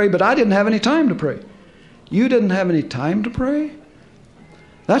they prayed, but I didn't have any time to pray. You didn't have any time to pray?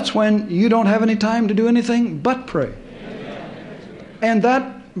 That's when you don't have any time to do anything but pray. And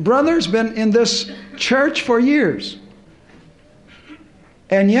that brother's been in this church for years.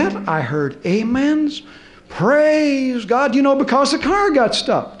 And yet I heard amens, praise God, because the car got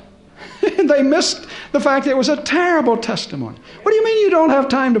stopped. They missed the fact that it was a terrible testimony. What do you mean you don't have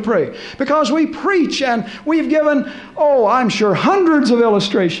time to pray? Because we preach, and we've given, I'm sure, hundreds of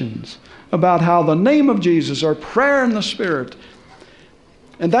illustrations about how the name of Jesus or prayer in the Spirit.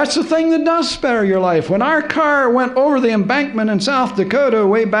 And that's the thing that does spare your life. When our car went over the embankment in South Dakota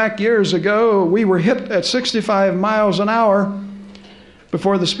way back years ago, we were hit at 65 miles an hour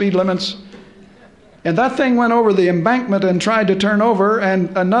before the speed limits. And that thing went over the embankment and tried to turn over.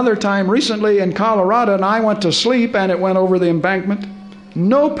 And another time recently in Colorado, and I went to sleep and it went over the embankment.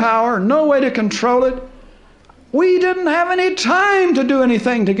 No power, no way to control it. We didn't have any time to do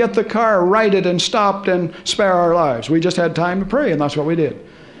anything to get the car righted and stopped and spare our lives. We just had time to pray, and that's what we did.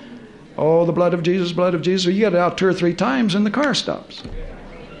 Oh, the blood of Jesus, blood of Jesus. You get it out 2 or 3 times and the car stops.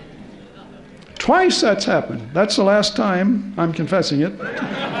 Twice that's happened. That's the last time, I'm confessing it.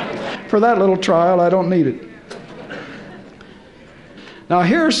 For that little trial, I don't need it. Now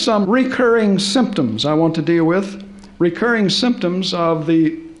here's some recurring symptoms I want to deal with. Recurring symptoms of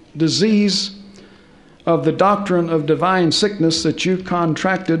the disease of the doctrine of divine sickness that you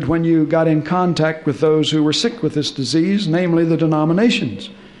contracted when you got in contact with those who were sick with this disease, namely the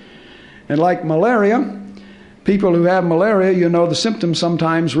denominations. And like malaria, people who have malaria, the symptoms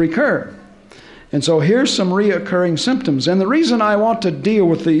sometimes recur. And so here's some reoccurring symptoms. And the reason I want to deal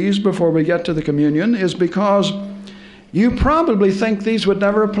with these before we get to the communion is because you probably think these would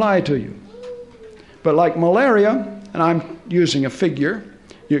never apply to you. But like malaria, and I'm using a figure,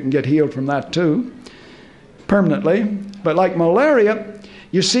 you can get healed from that too, permanently. But like malaria,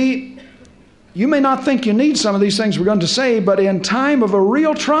 you see, you may not think you need some of these things we're going to say, but in time of a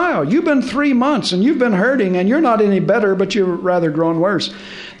real trial, you've been 3 months and you've been hurting and you're not any better, but you're rather grown worse.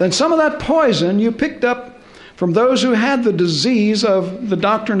 Then some of that poison you picked up from those who had the disease of the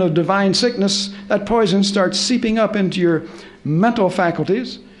doctrine of divine sickness, that poison starts seeping up into your mental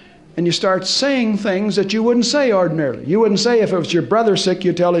faculties, and you start saying things that you wouldn't say ordinarily. You wouldn't say if it was your brother sick,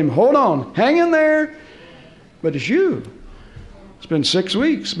 you'd tell him, hold on, hang in there. But it's you. It's been 6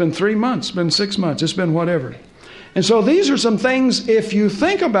 weeks, it's been 3 months, it's been 6 months, it's been whatever. And so these are some things, if you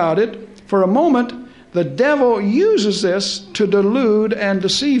think about it for a moment, the devil uses this to delude and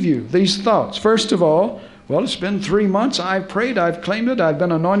deceive you. These thoughts. First of all, well, it's been 3 months. I've prayed. I've claimed it. I've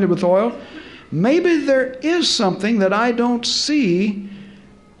been anointed with oil. Maybe there is something that I don't see.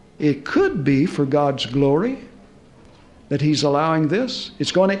 It could be for God's glory that He's allowing this.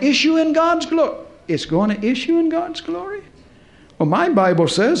 It's going to issue in God's glory. It's going to issue in God's glory. Well, my Bible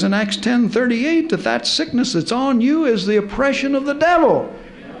says in Acts 10:38 that sickness that's on you is the oppression of the devil.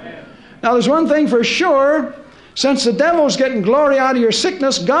 Now, there's one thing for sure. Since the devil's getting glory out of your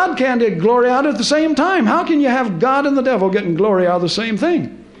sickness, God can't get glory out at the same time. How can you have God and the devil getting glory out of the same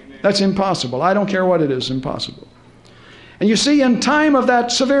thing? That's impossible. I don't care what it is, impossible. And you see, in time of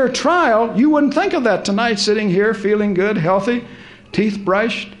that severe trial, you wouldn't think of that tonight, sitting here, feeling good, healthy, teeth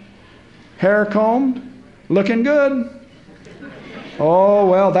brushed, hair combed, looking good. Oh,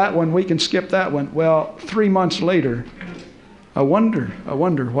 well, that one, we can skip that one. Well, 3 months later, I wonder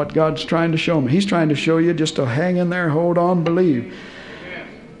what God's trying to show me. He's trying to show you just to hang in there, hold on, believe.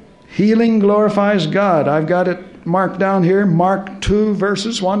 Healing glorifies God. I've got it marked down here, Mark 2,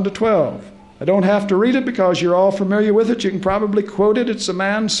 verses 1 to 12. I don't have to read it because you're all familiar with it. You can probably quote it. It's a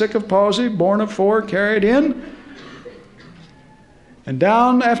man sick of palsy, born of 4, carried in. And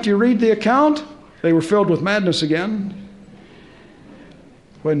down, after you read the account, they were filled with madness again.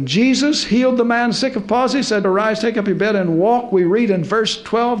 When Jesus healed the man sick of palsy, he said, "Arise, take up your bed and walk." We read in verse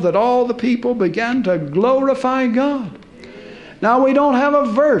 12 that all the people began to glorify God. Now, we don't have a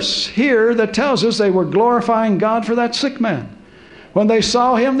verse here that tells us they were glorifying God for that sick man. When they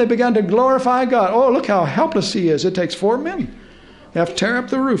saw him, they began to glorify God. Oh, look how helpless he is. It takes 4 men. They have to tear up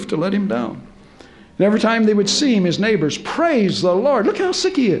the roof to let him down. And every time they would see him, his neighbors, praise the Lord. Look how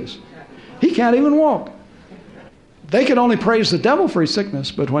sick he is. He can't even walk. They could only praise the devil for his sickness,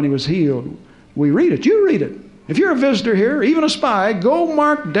 but when he was healed, we read it. You read it. If you're a visitor here, even a spy, go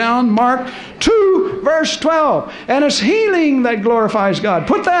mark down Mark 2, verse 12. And it's healing that glorifies God.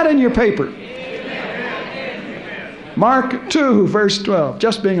 Put that in your paper. Mark 2, verse 12.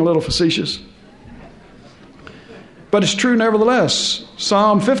 Just being a little facetious. But it's true nevertheless.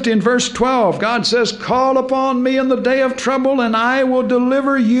 Psalm 50 and verse 12, God says, "Call upon me in the day of trouble, and I will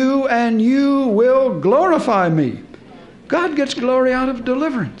deliver you, and you will glorify me." God gets glory out of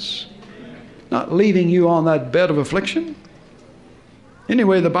deliverance, not leaving you on that bed of affliction.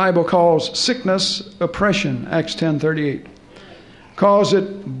 Anyway, the Bible calls sickness oppression, Acts 10:38. Calls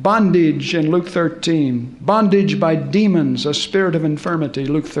it bondage in Luke 13. Bondage by demons, a spirit of infirmity,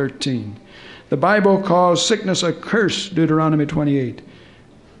 Luke 13. The Bible calls sickness a curse, Deuteronomy 28.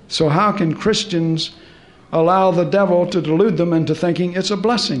 So how can Christians allow the devil to delude them into thinking it's a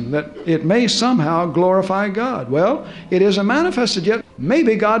blessing, that it may somehow glorify God? Well, it isn't manifested yet.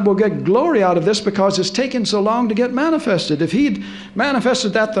 Maybe God will get glory out of this because it's taken so long to get manifested. If He'd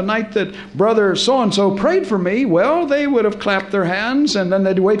manifested that the night that brother so-and-so prayed for me, well, they would have clapped their hands and then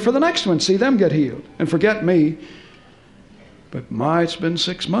they'd wait for the next one, see them get healed, and forget me. But it's been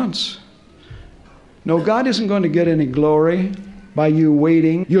 6 months. No, God isn't going to get any glory by you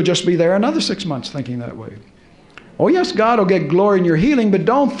waiting. You'll just be there another 6 months thinking that way. Oh yes, God will get glory in your healing, but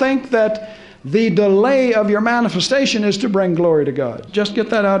don't think that the delay of your manifestation is to bring glory to God. Just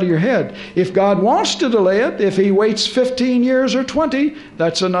get that out of your head. If God wants to delay it, if He waits 15 years or 20,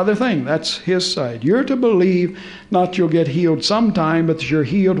 that's another thing. That's His side. You're to believe not you'll get healed sometime, but that you're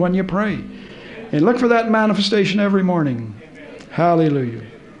healed when you pray. And look for that manifestation every morning. Hallelujah.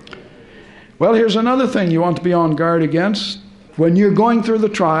 Well, here's another thing you want to be on guard against. When you're going through the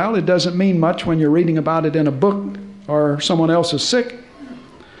trial, it doesn't mean much when you're reading about it in a book or someone else is sick.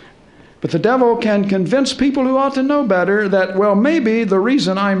 But the devil can convince people who ought to know better that, well, maybe the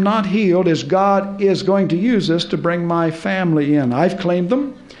reason I'm not healed is God is going to use this to bring my family in. I've claimed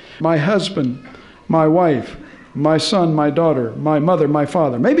them. My husband, my wife, my son, my daughter, my mother, my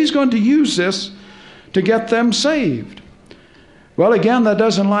father. Maybe He's going to use this to get them saved. Well, again, that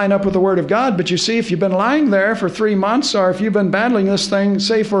doesn't line up with the Word of God, but you see, if you've been lying there for 3 months, or if you've been battling this thing,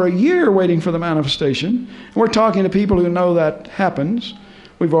 say, for a year waiting for the manifestation, and we're talking to people who know that happens.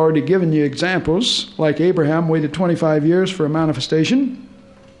 We've already given you examples, like Abraham waited 25 years for a manifestation.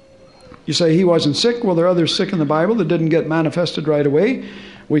 You say he wasn't sick. Well, there are others sick in the Bible that didn't get manifested right away.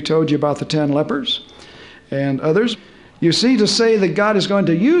 We told you about the 10 lepers and others. You see, to say that God is going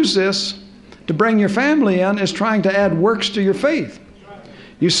to use this to bring your family in is trying to add works to your faith.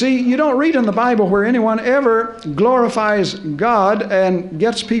 You see, you don't read in the Bible where anyone ever glorifies God and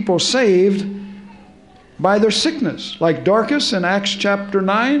gets people saved by their sickness. Like Dorcas in Acts chapter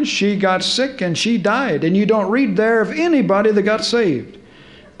 9, she got sick and she died. And you don't read there of anybody that got saved.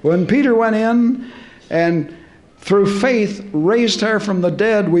 When Peter went in and through faith raised her from the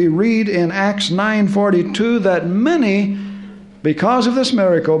dead. We read in Acts 9:42 that many, because of this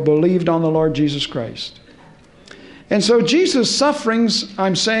miracle, believed on the Lord Jesus Christ. And so Jesus' sufferings,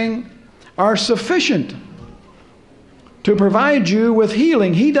 I'm saying, are sufficient to provide you with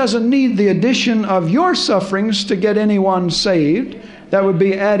healing. He doesn't need the addition of your sufferings to get anyone saved. That would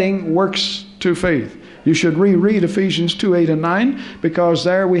be adding works to faith. You should reread Ephesians 2:8 and 9, because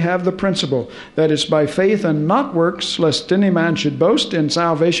there we have the principle that it's by faith and not works, lest any man should boast in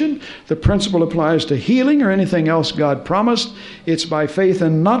salvation. The principle applies to healing or anything else God promised. It's by faith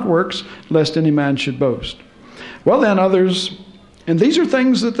and not works, lest any man should boast. Well then, others, and these are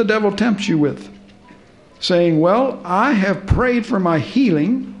things that the devil tempts you with, saying, well, I have prayed for my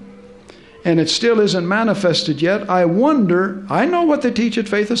healing, and it still isn't manifested yet. I wonder, I know what they teach at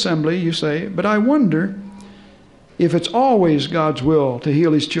Faith Assembly, you say, but I wonder if it's always God's will to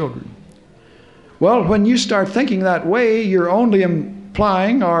heal His children. Well, when you start thinking that way, you're only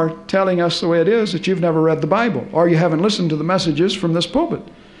implying or telling us the way it is that you've never read the Bible, or you haven't listened to the messages from this pulpit.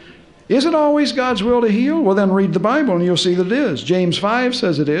 Is it always God's will to heal? Well, then read the Bible and you'll see that it is. James 5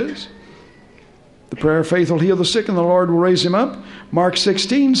 says it is. The prayer of faith will heal the sick and the Lord will raise him up. Mark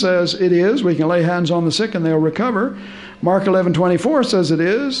 16 says it is. We can lay hands on the sick and they'll recover. Mark 11:24 says it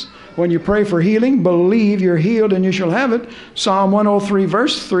is. When you pray for healing, believe you're healed and you shall have it. Psalm 103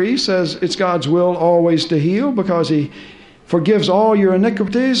 verse 3 says it's God's will always to heal, because He forgives all your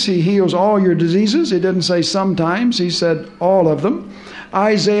iniquities. He heals all your diseases. He didn't say sometimes. He said all of them.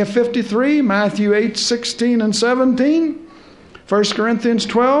 Isaiah 53, Matthew 8:16 and 17. 1 Corinthians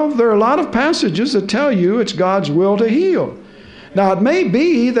 12, there are a lot of passages that tell you it's God's will to heal. Now, it may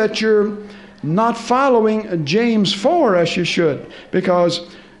be that you're not following James 4 as you should, because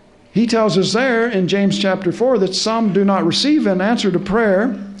he tells us there in James chapter 4 that some do not receive an answer to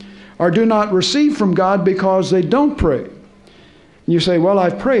prayer, or do not receive from God because they don't pray. You say, well,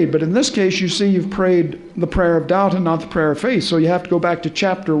 I've prayed, but in this case you see you've prayed the prayer of doubt and not the prayer of faith. So you have to go back to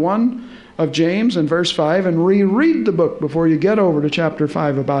chapter 1 of James and verse 5 and reread the book before you get over to chapter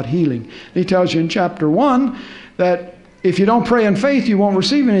 5 about healing. He tells you in chapter 1 that if you don't pray in faith, you won't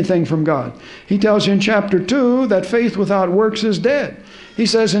receive anything from God. He tells you in chapter 2 that faith without works is dead. He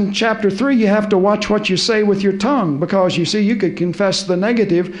says in chapter 3 you have to watch what you say with your tongue, because you see you could confess the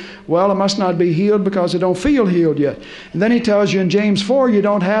negative. Well, it must not be healed because I don't feel healed yet. And then he tells you in James 4 you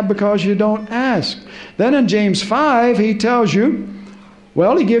don't have because you don't ask. Then in James 5 he tells you,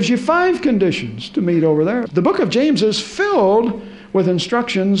 well, he gives you 5 conditions to meet over there. The book of James is filled with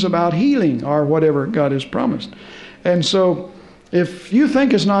instructions about healing or whatever God has promised. And so if you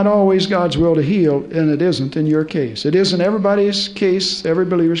think it's not always God's will to heal, and it isn't in your case. It isn't everybody's case, every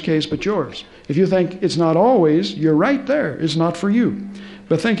believer's case, but yours. If you think it's not always, you're right there. It's not for you.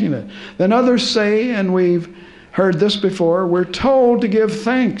 But thinking that. Then others say, and we've heard this before, we're told to give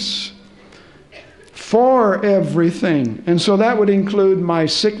thanks for everything. And so that would include my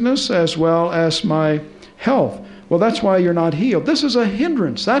sickness as well as my health. Well, that's why you're not healed. This is a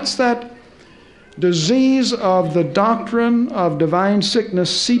hindrance. That's that disease of the doctrine of divine sickness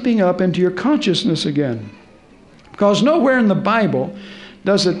seeping up into your consciousness again. Because nowhere in the Bible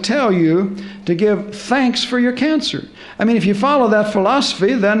does it tell you to give thanks for your cancer. I mean, if you follow that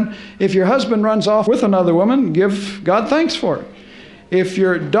philosophy, then if your husband runs off with another woman, give God thanks for it. If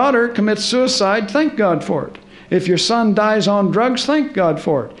your daughter commits suicide, thank God for it. If your son dies on drugs, thank God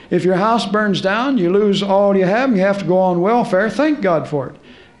for it. If your house burns down, you lose all you have, and you have to go on welfare, thank God for it.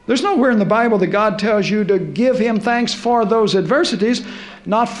 There's nowhere in the Bible that God tells you to give Him thanks for those adversities,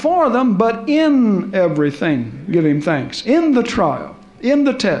 not for them, but in everything. Give Him thanks. In the trial, in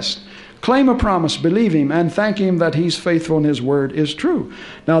the test, claim a promise, believe Him, and thank Him that He's faithful and His word is true.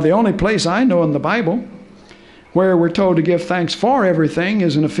 Now, the only place I know in the Bible where we're told to give thanks for everything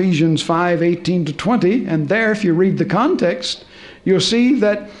is in Ephesians 5:18-20, and there, if you read the context, you'll see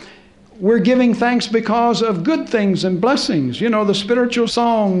that we're giving thanks because of good things and blessings. You know, the spiritual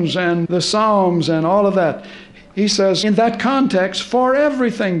songs and the psalms and all of that. He says, in that context, for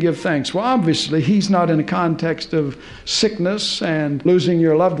everything give thanks. Well, obviously, he's not in a context of sickness and losing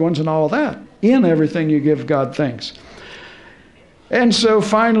your loved ones and all that. In everything, you give God thanks. And so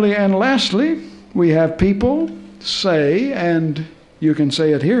finally and lastly, we have people say, and you can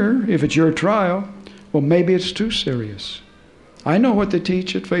say it here if it's your trial, well, maybe it's too serious. I know what they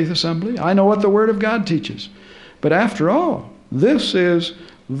teach at Faith Assembly. I know what the Word of God teaches. But after all, this is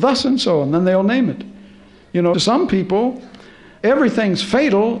thus and so, and then they'll name it. You know, to some people, everything's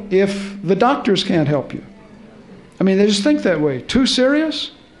fatal if the doctors can't help you. I mean, they just think that way. Too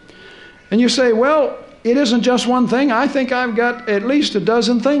serious? And you say, well, it isn't just one thing. I think I've got at least a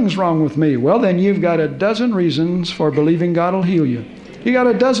dozen things wrong with me. Well, then you've got a dozen reasons for believing God will heal you. You got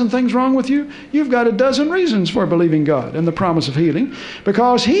a dozen things wrong with you? You've got a dozen reasons for believing God and the promise of healing,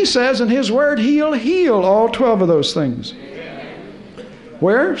 because He says in His Word He'll heal all 12 of those things.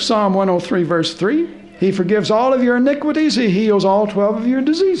 Where? Psalm 103 verse 3. He forgives all of your iniquities. He heals all 12 of your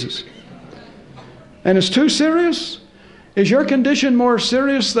diseases. And it's too serious? Is your condition more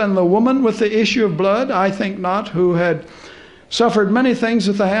serious than the woman with the issue of blood? I think not, who had suffered many things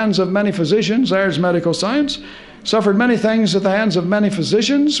at the hands of many physicians. There's medical science. Suffered many things at the hands of many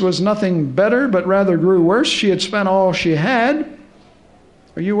physicians, was nothing better, but rather grew worse. She had spent all she had.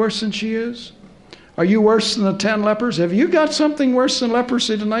 Are you worse than she is? Are you worse than the 10 lepers? Have you got something worse than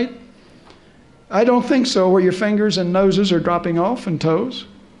leprosy tonight? I don't think so, where your fingers and noses are dropping off and toes.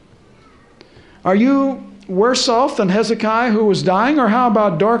 Are you worse off than Hezekiah, who was dying? Or how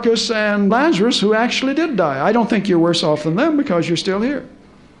about Dorcas and Lazarus, who actually did die? I don't think you're worse off than them, because you're still here.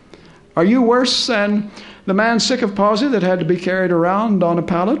 Are you worse than the man sick of palsy that had to be carried around on a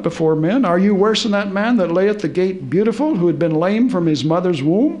pallet before men? Are you worse than that man that lay at the gate beautiful, who had been lame from his mother's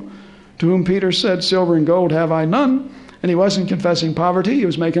womb, to whom Peter said, silver and gold have I none? And he wasn't confessing poverty, he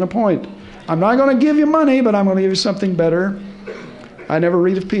was making a point. I'm not going to give you money, but I'm going to give you something better. I never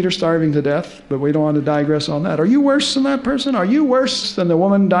read of Peter starving to death, but we don't want to digress on that. Are you worse than that person? Are you worse than the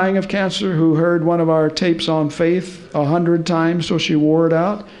woman dying of cancer who heard one of our tapes on faith 100 times till she wore it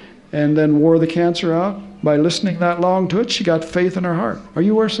out, and then wore the cancer out? By listening that long to it, she got faith in her heart. Are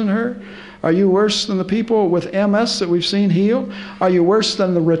you worse than her? Are you worse than the people with MS that we've seen healed? Are you worse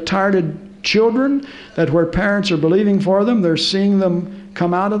than the retarded children that where parents are believing for them, they're seeing them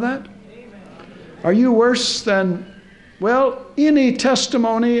come out of that? Are you worse than, well, any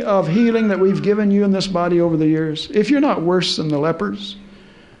testimony of healing that we've given you in this body over the years? If you're not worse than the lepers,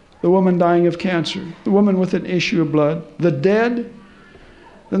 the woman dying of cancer, the woman with an issue of blood, the dead,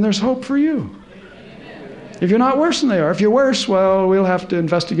 then there's hope for you. If you're not worse than they are. If you're worse, well, we'll have to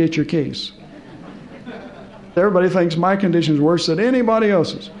investigate your case. Everybody thinks my condition is worse than anybody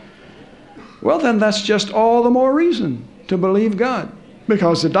else's. Well, then that's just all the more reason to believe God,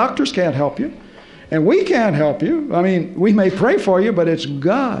 because the doctors can't help you, and we can't help you. I mean, we may pray for you, but it's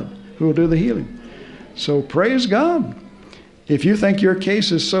God who will do the healing. So praise God. If you think your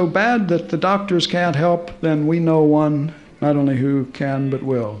case is so bad that the doctors can't help, then we know one not only who can but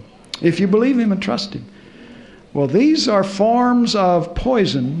will, if you believe Him and trust Him. Well, these are forms of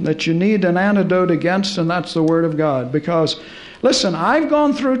poison that you need an antidote against, and that's the Word of God. Because, listen, I've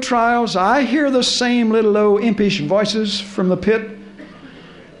gone through trials. I hear the same little low impish voices from the pit.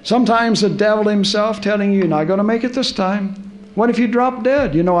 Sometimes the devil himself telling you, you're not going to make it this time. What if you drop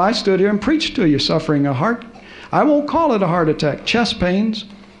dead? You know, I stood here and preached to you suffering a heart. I won't call it a heart attack. Chest pains.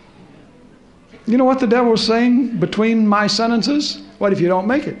 You know what the devil was saying between my sentences? What if you don't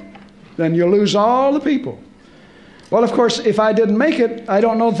make it? Then you'll lose all the people. Well, of course, if I didn't make it, I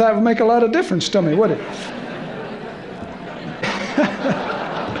don't know if that would make a lot of difference to me, would it?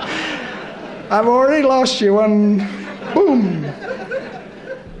 I've already lost you one. Boom.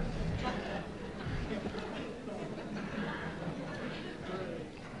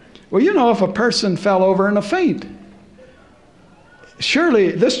 Well, you know, if a person fell over in a faint,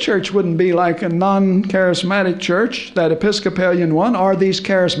 surely this church wouldn't be like a non-charismatic church, that Episcopalian one, or these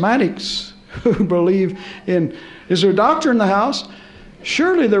charismatics who believe in... Is there a doctor in the house?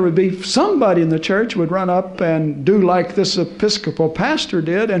 Surely there would be somebody in the church would run up and do like this Episcopal pastor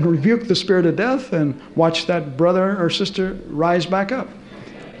did and rebuke the spirit of death and watch that brother or sister rise back up.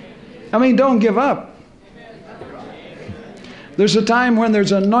 I mean, don't give up. There's a time when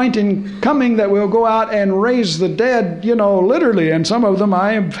there's anointing coming that will go out and raise the dead, you know, literally. And some of them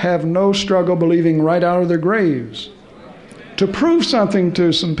I have no struggle believing right out of their graves. To prove something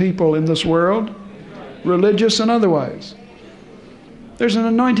to some people in this world, religious and otherwise. There's an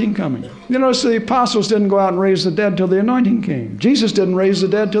anointing coming. You notice the apostles didn't go out and raise the dead till the anointing came. Jesus didn't raise the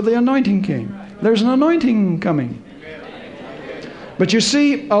dead till the anointing came. There's an anointing coming. But you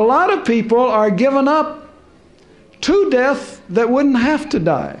see, a lot of people are given up to death that wouldn't have to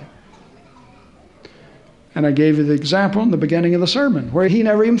die. And I gave you the example in the beginning of the sermon, where he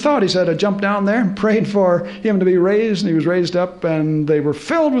never even thought. He said, I jumped down there and prayed for him to be raised, and he was raised up, and they were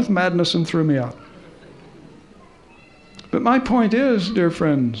filled with madness and threw me out. But my point is, dear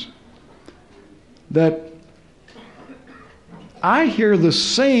friends, that I hear the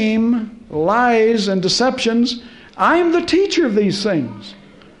same lies and deceptions. I'm the teacher of these things.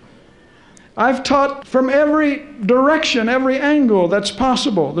 I've taught from every direction, every angle that's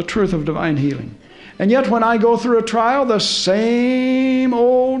possible, the truth of divine healing. And yet when I go through a trial, the same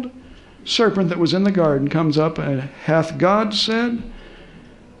old serpent that was in the garden comes up and, hath God said,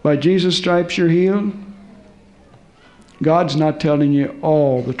 by Jesus' stripes you're healed? God's not telling you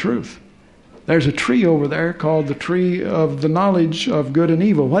all the truth. There's a tree over there called the tree of the knowledge of good and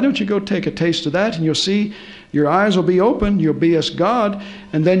evil. Why don't you go take a taste of that, and you'll see your eyes will be open, you'll be as God,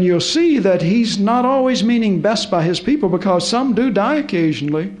 and then you'll see that He's not always meaning best by His people, because some do die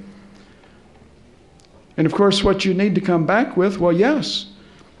occasionally. And of course what you need to come back with, well, yes,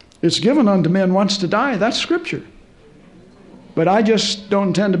 it's given unto men once to die. That's Scripture. But I just don't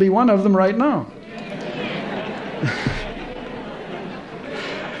intend to be one of them right now.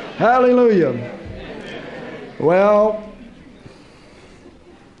 Hallelujah. Well,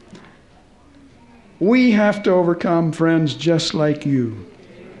 we have to overcome, friends, just like you.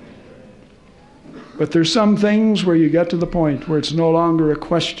 But there's some things where you get to the point where it's no longer a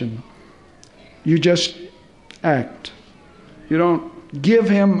question. You just act. You don't give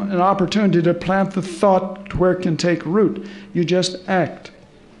Him an opportunity to plant the thought where it can take root. You just act.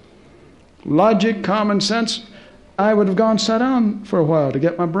 Logic, common sense, I would have gone sat down for a while to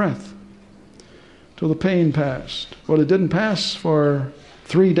get my breath till the pain passed. Well, it didn't pass for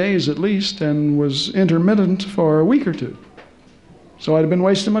 3 days at least, and was intermittent for a week or two. So I'd have been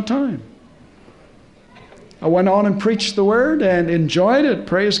wasting my time. I went on and preached the Word and enjoyed it,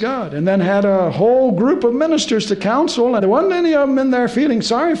 praise God. And then had a whole group of ministers to counsel, and there wasn't any of them in there feeling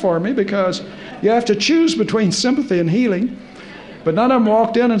sorry for me, because you have to choose between sympathy and healing. But none of them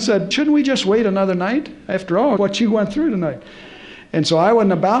walked in and said, shouldn't we just wait another night? After all, what you went through tonight. And so I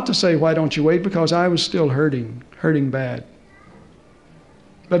wasn't about to say, why don't you wait? Because I was still hurting bad.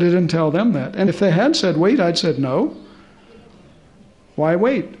 But I didn't tell them that. And if they had said wait, I'd said no. Why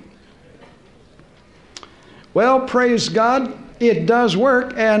wait? Well, praise God, it does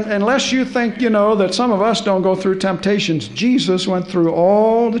work. And unless you think, that some of us don't go through temptations, Jesus went through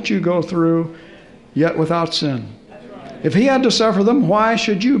all that you go through, yet without sin. If He had to suffer them, why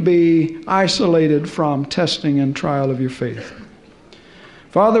should you be isolated from testing and trial of your faith?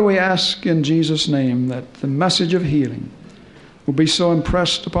 Father, we ask in Jesus' name that the message of healing will be so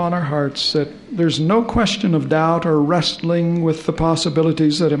impressed upon our hearts that there's no question of doubt or wrestling with the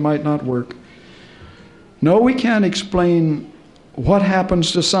possibilities that it might not work. No, we can't explain what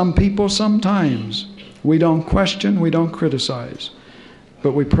happens to some people sometimes. We don't question, we don't criticize,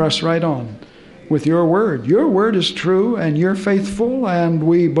 but we press right on with your word. Your word is true and you're faithful, and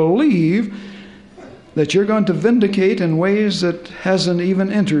we believe that you're going to vindicate in ways that hasn't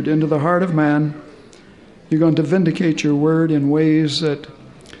even entered into the heart of man. You're going to vindicate your word in ways that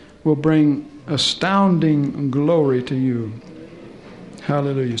will bring astounding glory to you.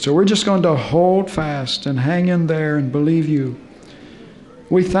 Hallelujah. So we're just going to hold fast and hang in there and believe you.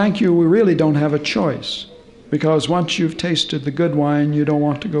 We thank you. We really don't have a choice, because once you've tasted the good wine, you don't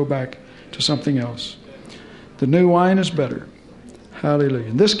want to go back to something else. The new wine is better. Hallelujah.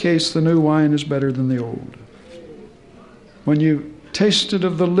 In this case, the new wine is better than the old. When you tasted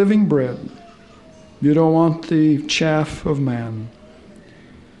of the living bread, you don't want the chaff of man.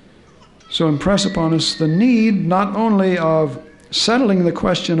 So impress upon us the need not only of settling the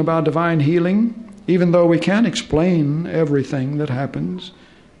question about divine healing, even though we can't explain everything that happens.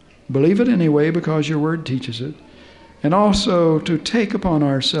 Believe it anyway, because your word teaches it. And also to take upon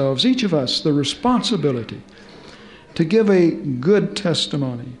ourselves, each of us, the responsibility to give a good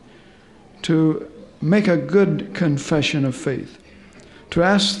testimony, to make a good confession of faith, to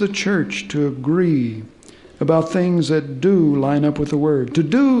ask the church to agree about things that do line up with the Word, to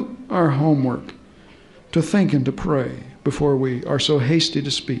do our homework, to think and to pray before we are so hasty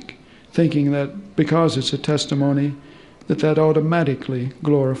to speak, thinking that because it's a testimony, that automatically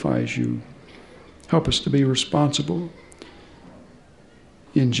glorifies you. Help us to be responsible.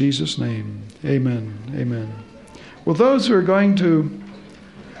 In Jesus' name, amen, amen. Well, those who are going to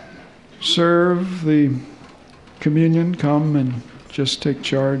serve the communion, come and just take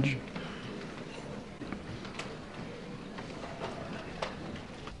charge.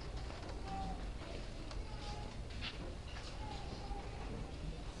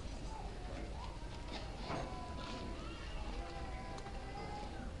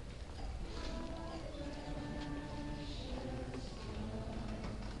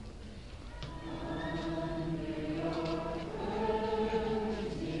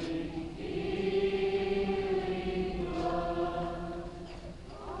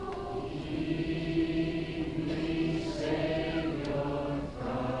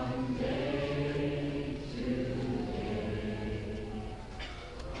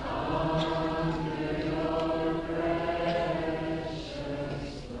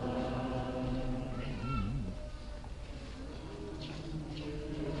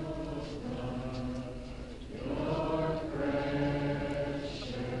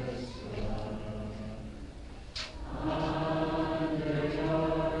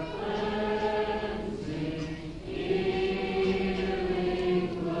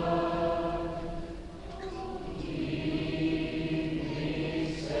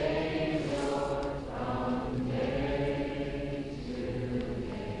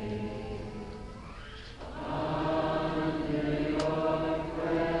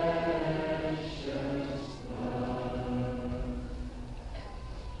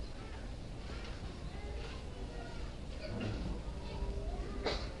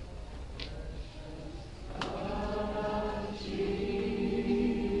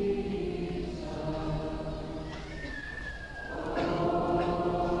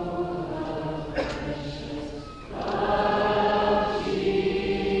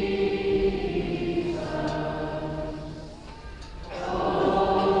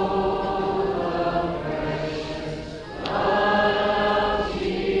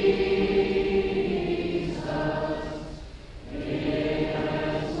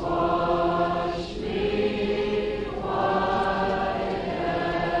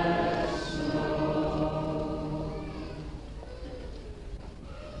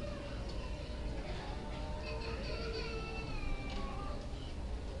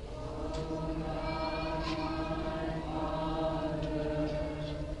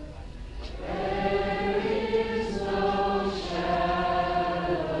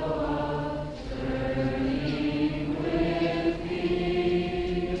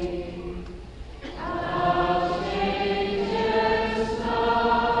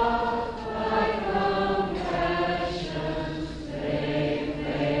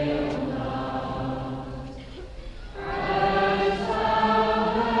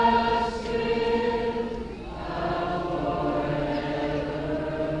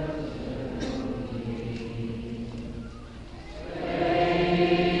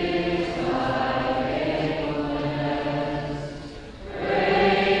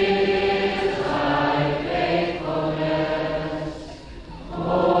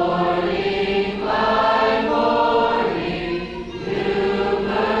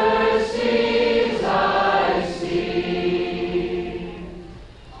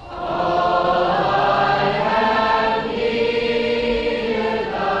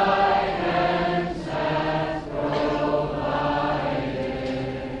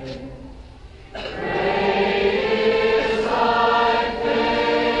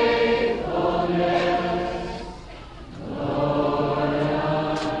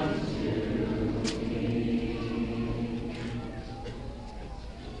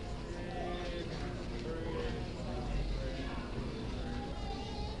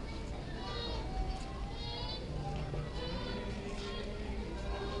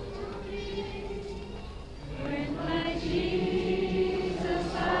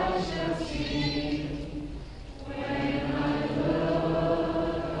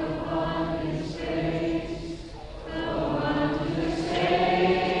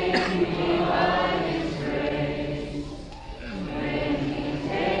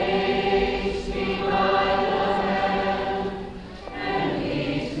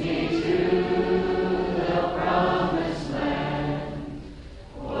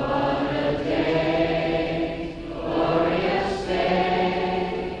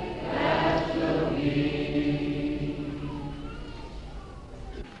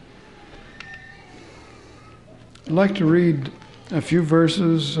 I'd like to read a few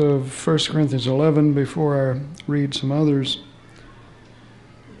verses of 1 Corinthians 11 before I read some others.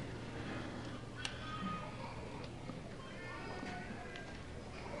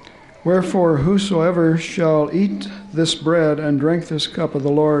 Wherefore, whosoever shall eat this bread and drink this cup of the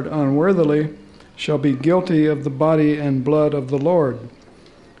Lord unworthily shall be guilty of the body and blood of the Lord.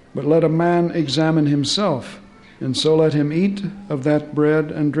 But let a man examine himself, and so let him eat of that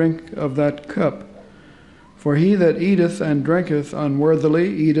bread and drink of that cup. For he that eateth and drinketh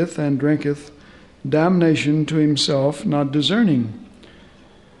unworthily eateth and drinketh damnation to himself, not discerning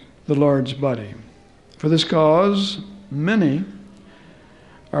the Lord's body. For this cause many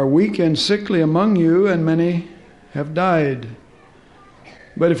are weak and sickly among you, and many have died.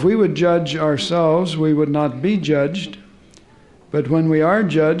 But if we would judge ourselves, we would not be judged. But when we are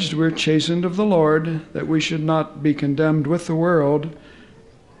judged, we're chastened of the Lord, that we should not be condemned with the world.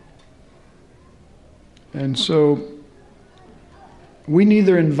 And so we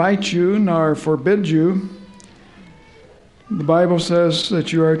neither invite you nor forbid you. The Bible says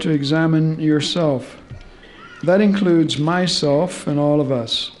that you are to examine yourself. That includes myself and all of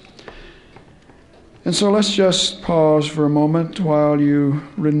us. And so let's just pause for a moment while you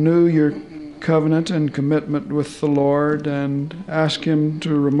renew your covenant and commitment with the Lord and ask Him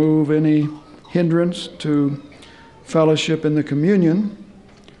to remove any hindrance to fellowship in the communion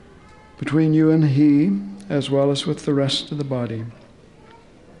between you and He, as well as with the rest of the body.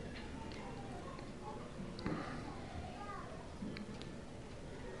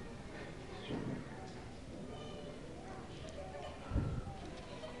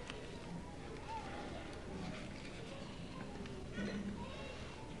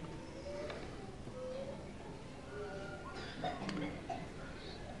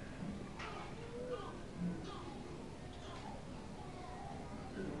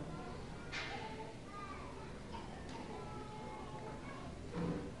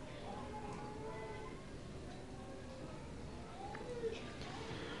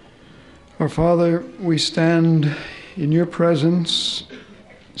 Our Father, we stand in your presence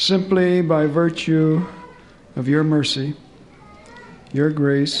simply by virtue of your mercy, your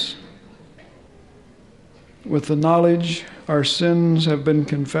grace, with the knowledge our sins have been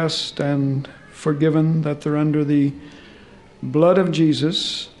confessed and forgiven, that they're under the blood of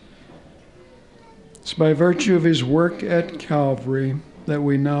Jesus. It's by virtue of his work at Calvary that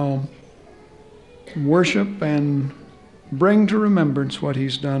we now worship and bring to remembrance what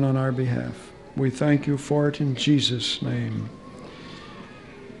he's done on our behalf. We thank you for it in Jesus' name.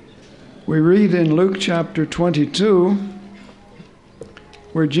 We read in Luke chapter 22,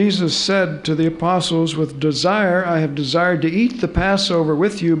 where Jesus said to the apostles, "With desire I have desired to eat the Passover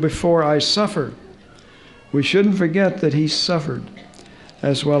with you before I suffer." We shouldn't forget that he suffered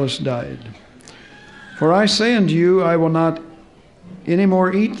as well as died. "For I say unto you, I will not any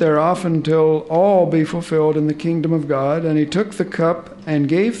more eat thereof until all be fulfilled in the kingdom of God. And he took the cup and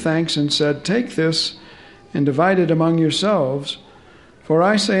gave thanks and said, Take this and divide it among yourselves. For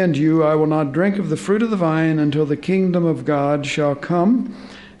I say unto you, I will not drink of the fruit of the vine until the kingdom of God shall come.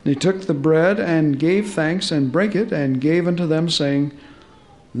 And he took the bread and gave thanks and brake it and gave unto them, saying,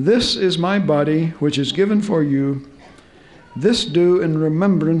 This is my body, which is given for you. This do in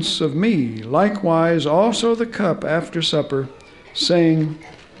remembrance of me. Likewise also the cup after supper, saying,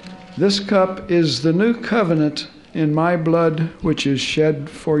 This cup is the new covenant in my blood, which is shed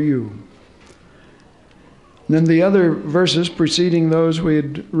for you." And then the other verses preceding those we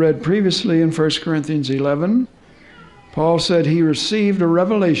had read previously in 1 Corinthians 11, Paul said he received a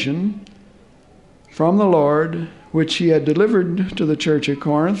revelation from the Lord, which he had delivered to the church at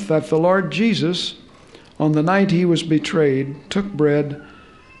Corinth, that the Lord Jesus, on the night he was betrayed, took bread.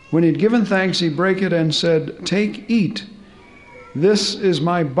 When he had given thanks, he brake it and said, Take, eat. This is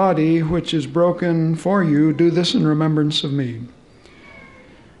my body, which is broken for you. Do this in remembrance of me.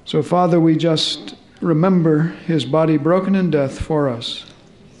 So, Father, we just remember his body broken in death for us.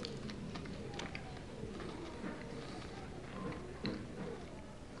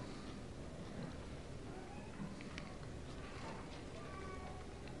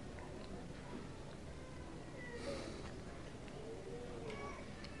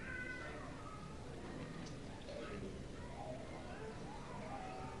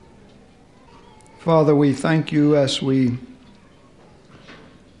 Father, we thank you as we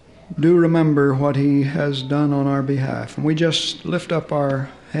do remember what he has done on our behalf. And we just lift up our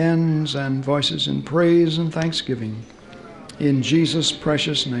hands and voices in praise and thanksgiving in Jesus'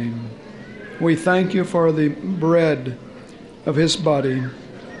 precious name. We thank you for the bread of his body.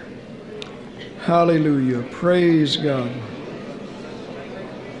 Hallelujah. Praise God.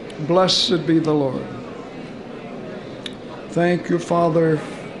 Blessed be the Lord. Thank you, Father,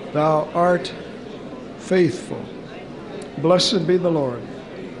 thou art faithful. Blessed be the Lord.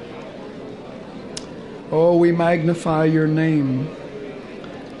 Oh, we magnify your name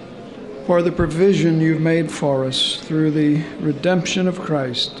for the provision you've made for us through the redemption of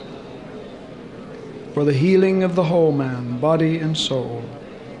Christ, for the healing of the whole man, body and soul.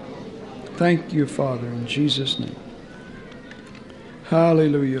 Thank you, Father, in Jesus' name.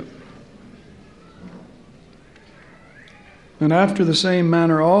 Hallelujah. And after the same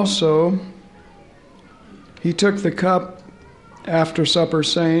manner also, he took the cup after supper,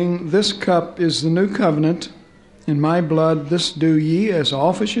 saying, This cup is the new covenant in my blood. This do ye as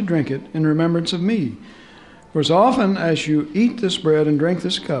oft as you drink it in remembrance of me. For as often as you eat this bread and drink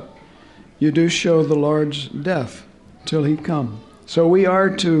this cup, you do show the Lord's death till he come. So we are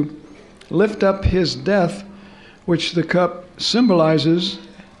to lift up his death, which the cup symbolizes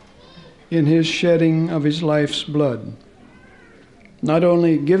in his shedding of his life's blood. Not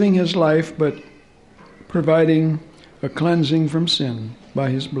only giving his life, but providing a cleansing from sin by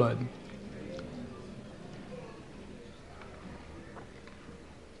his blood.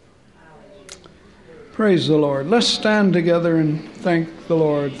 Praise the Lord. Let's stand together and thank the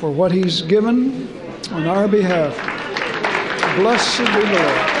Lord for what he's given on our behalf. Blessed be the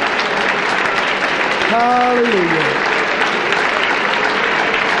Lord. Hallelujah.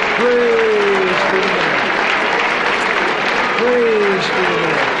 Praise be the Lord. Praise be the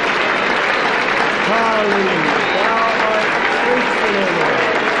Lord. Hallelujah. Thou art faithful, O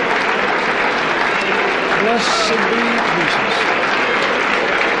Lord. Blessed be Jesus.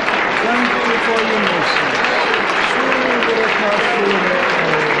 Thank you for your mercy.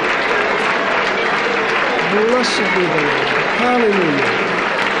 Blessed be the Lord. Hallelujah.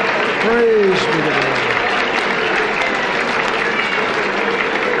 Praise be the Lord.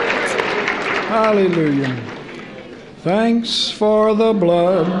 Hallelujah. Thanks for the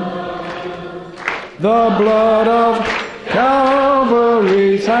blood of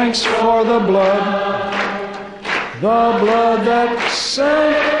Calvary. Thanks for the blood that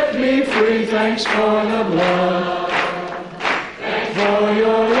set me free. Thanks for the blood, for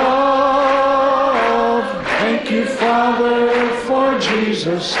your love. Thank you, Father, for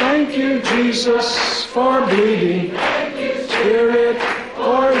Jesus. Thank you, Jesus, for bleeding. Thank you, Spirit,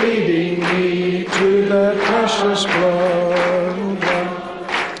 for leading me to that precious blood.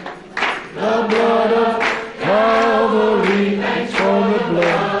 The blood of Calvary. Thanks for the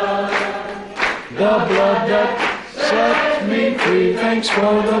blood that set me free. Thanks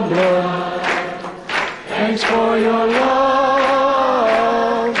for the blood. Thanks for your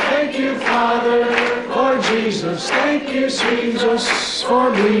love. Thank you, Father, for Jesus. Thank you, Jesus, for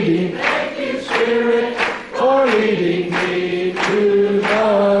bleeding. Thank you, Spirit, for leading me to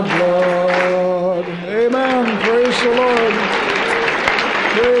the blood. Amen. Praise the Lord.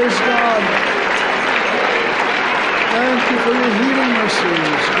 Praise God. Thank you for your healing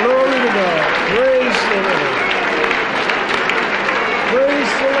mercies. Glory to God. Praise the Lord.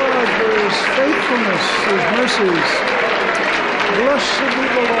 Praise the Lord for his faithfulness, his mercies. Blessed be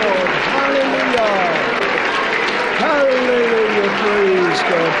the Lord. Hallelujah. Hallelujah. Praise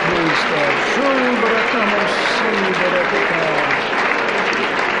God. Praise God.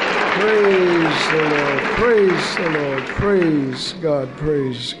 Praise the Lord. Praise the Lord. Praise God.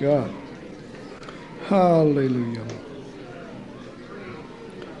 Praise God. Hallelujah.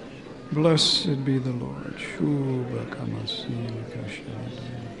 Blessed be the Lord.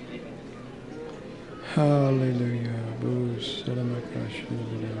 Hallelujah.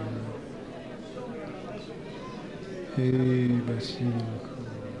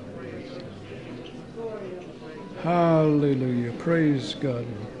 Hallelujah. Praise God.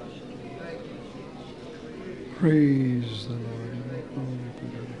 Praise the Lord.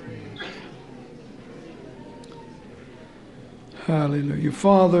 Hallelujah.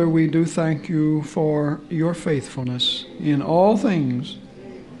 Father, we do thank you for your faithfulness in all things,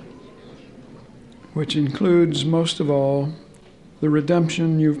 which includes most of all the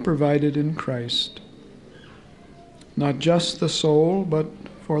redemption you've provided in Christ. Not just the soul, but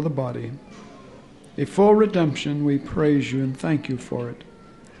for the body. A full redemption, we praise you and thank you for it.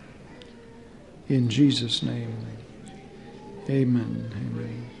 In Jesus' name, amen.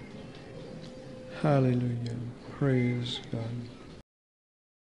 Amen. Hallelujah. Praise God.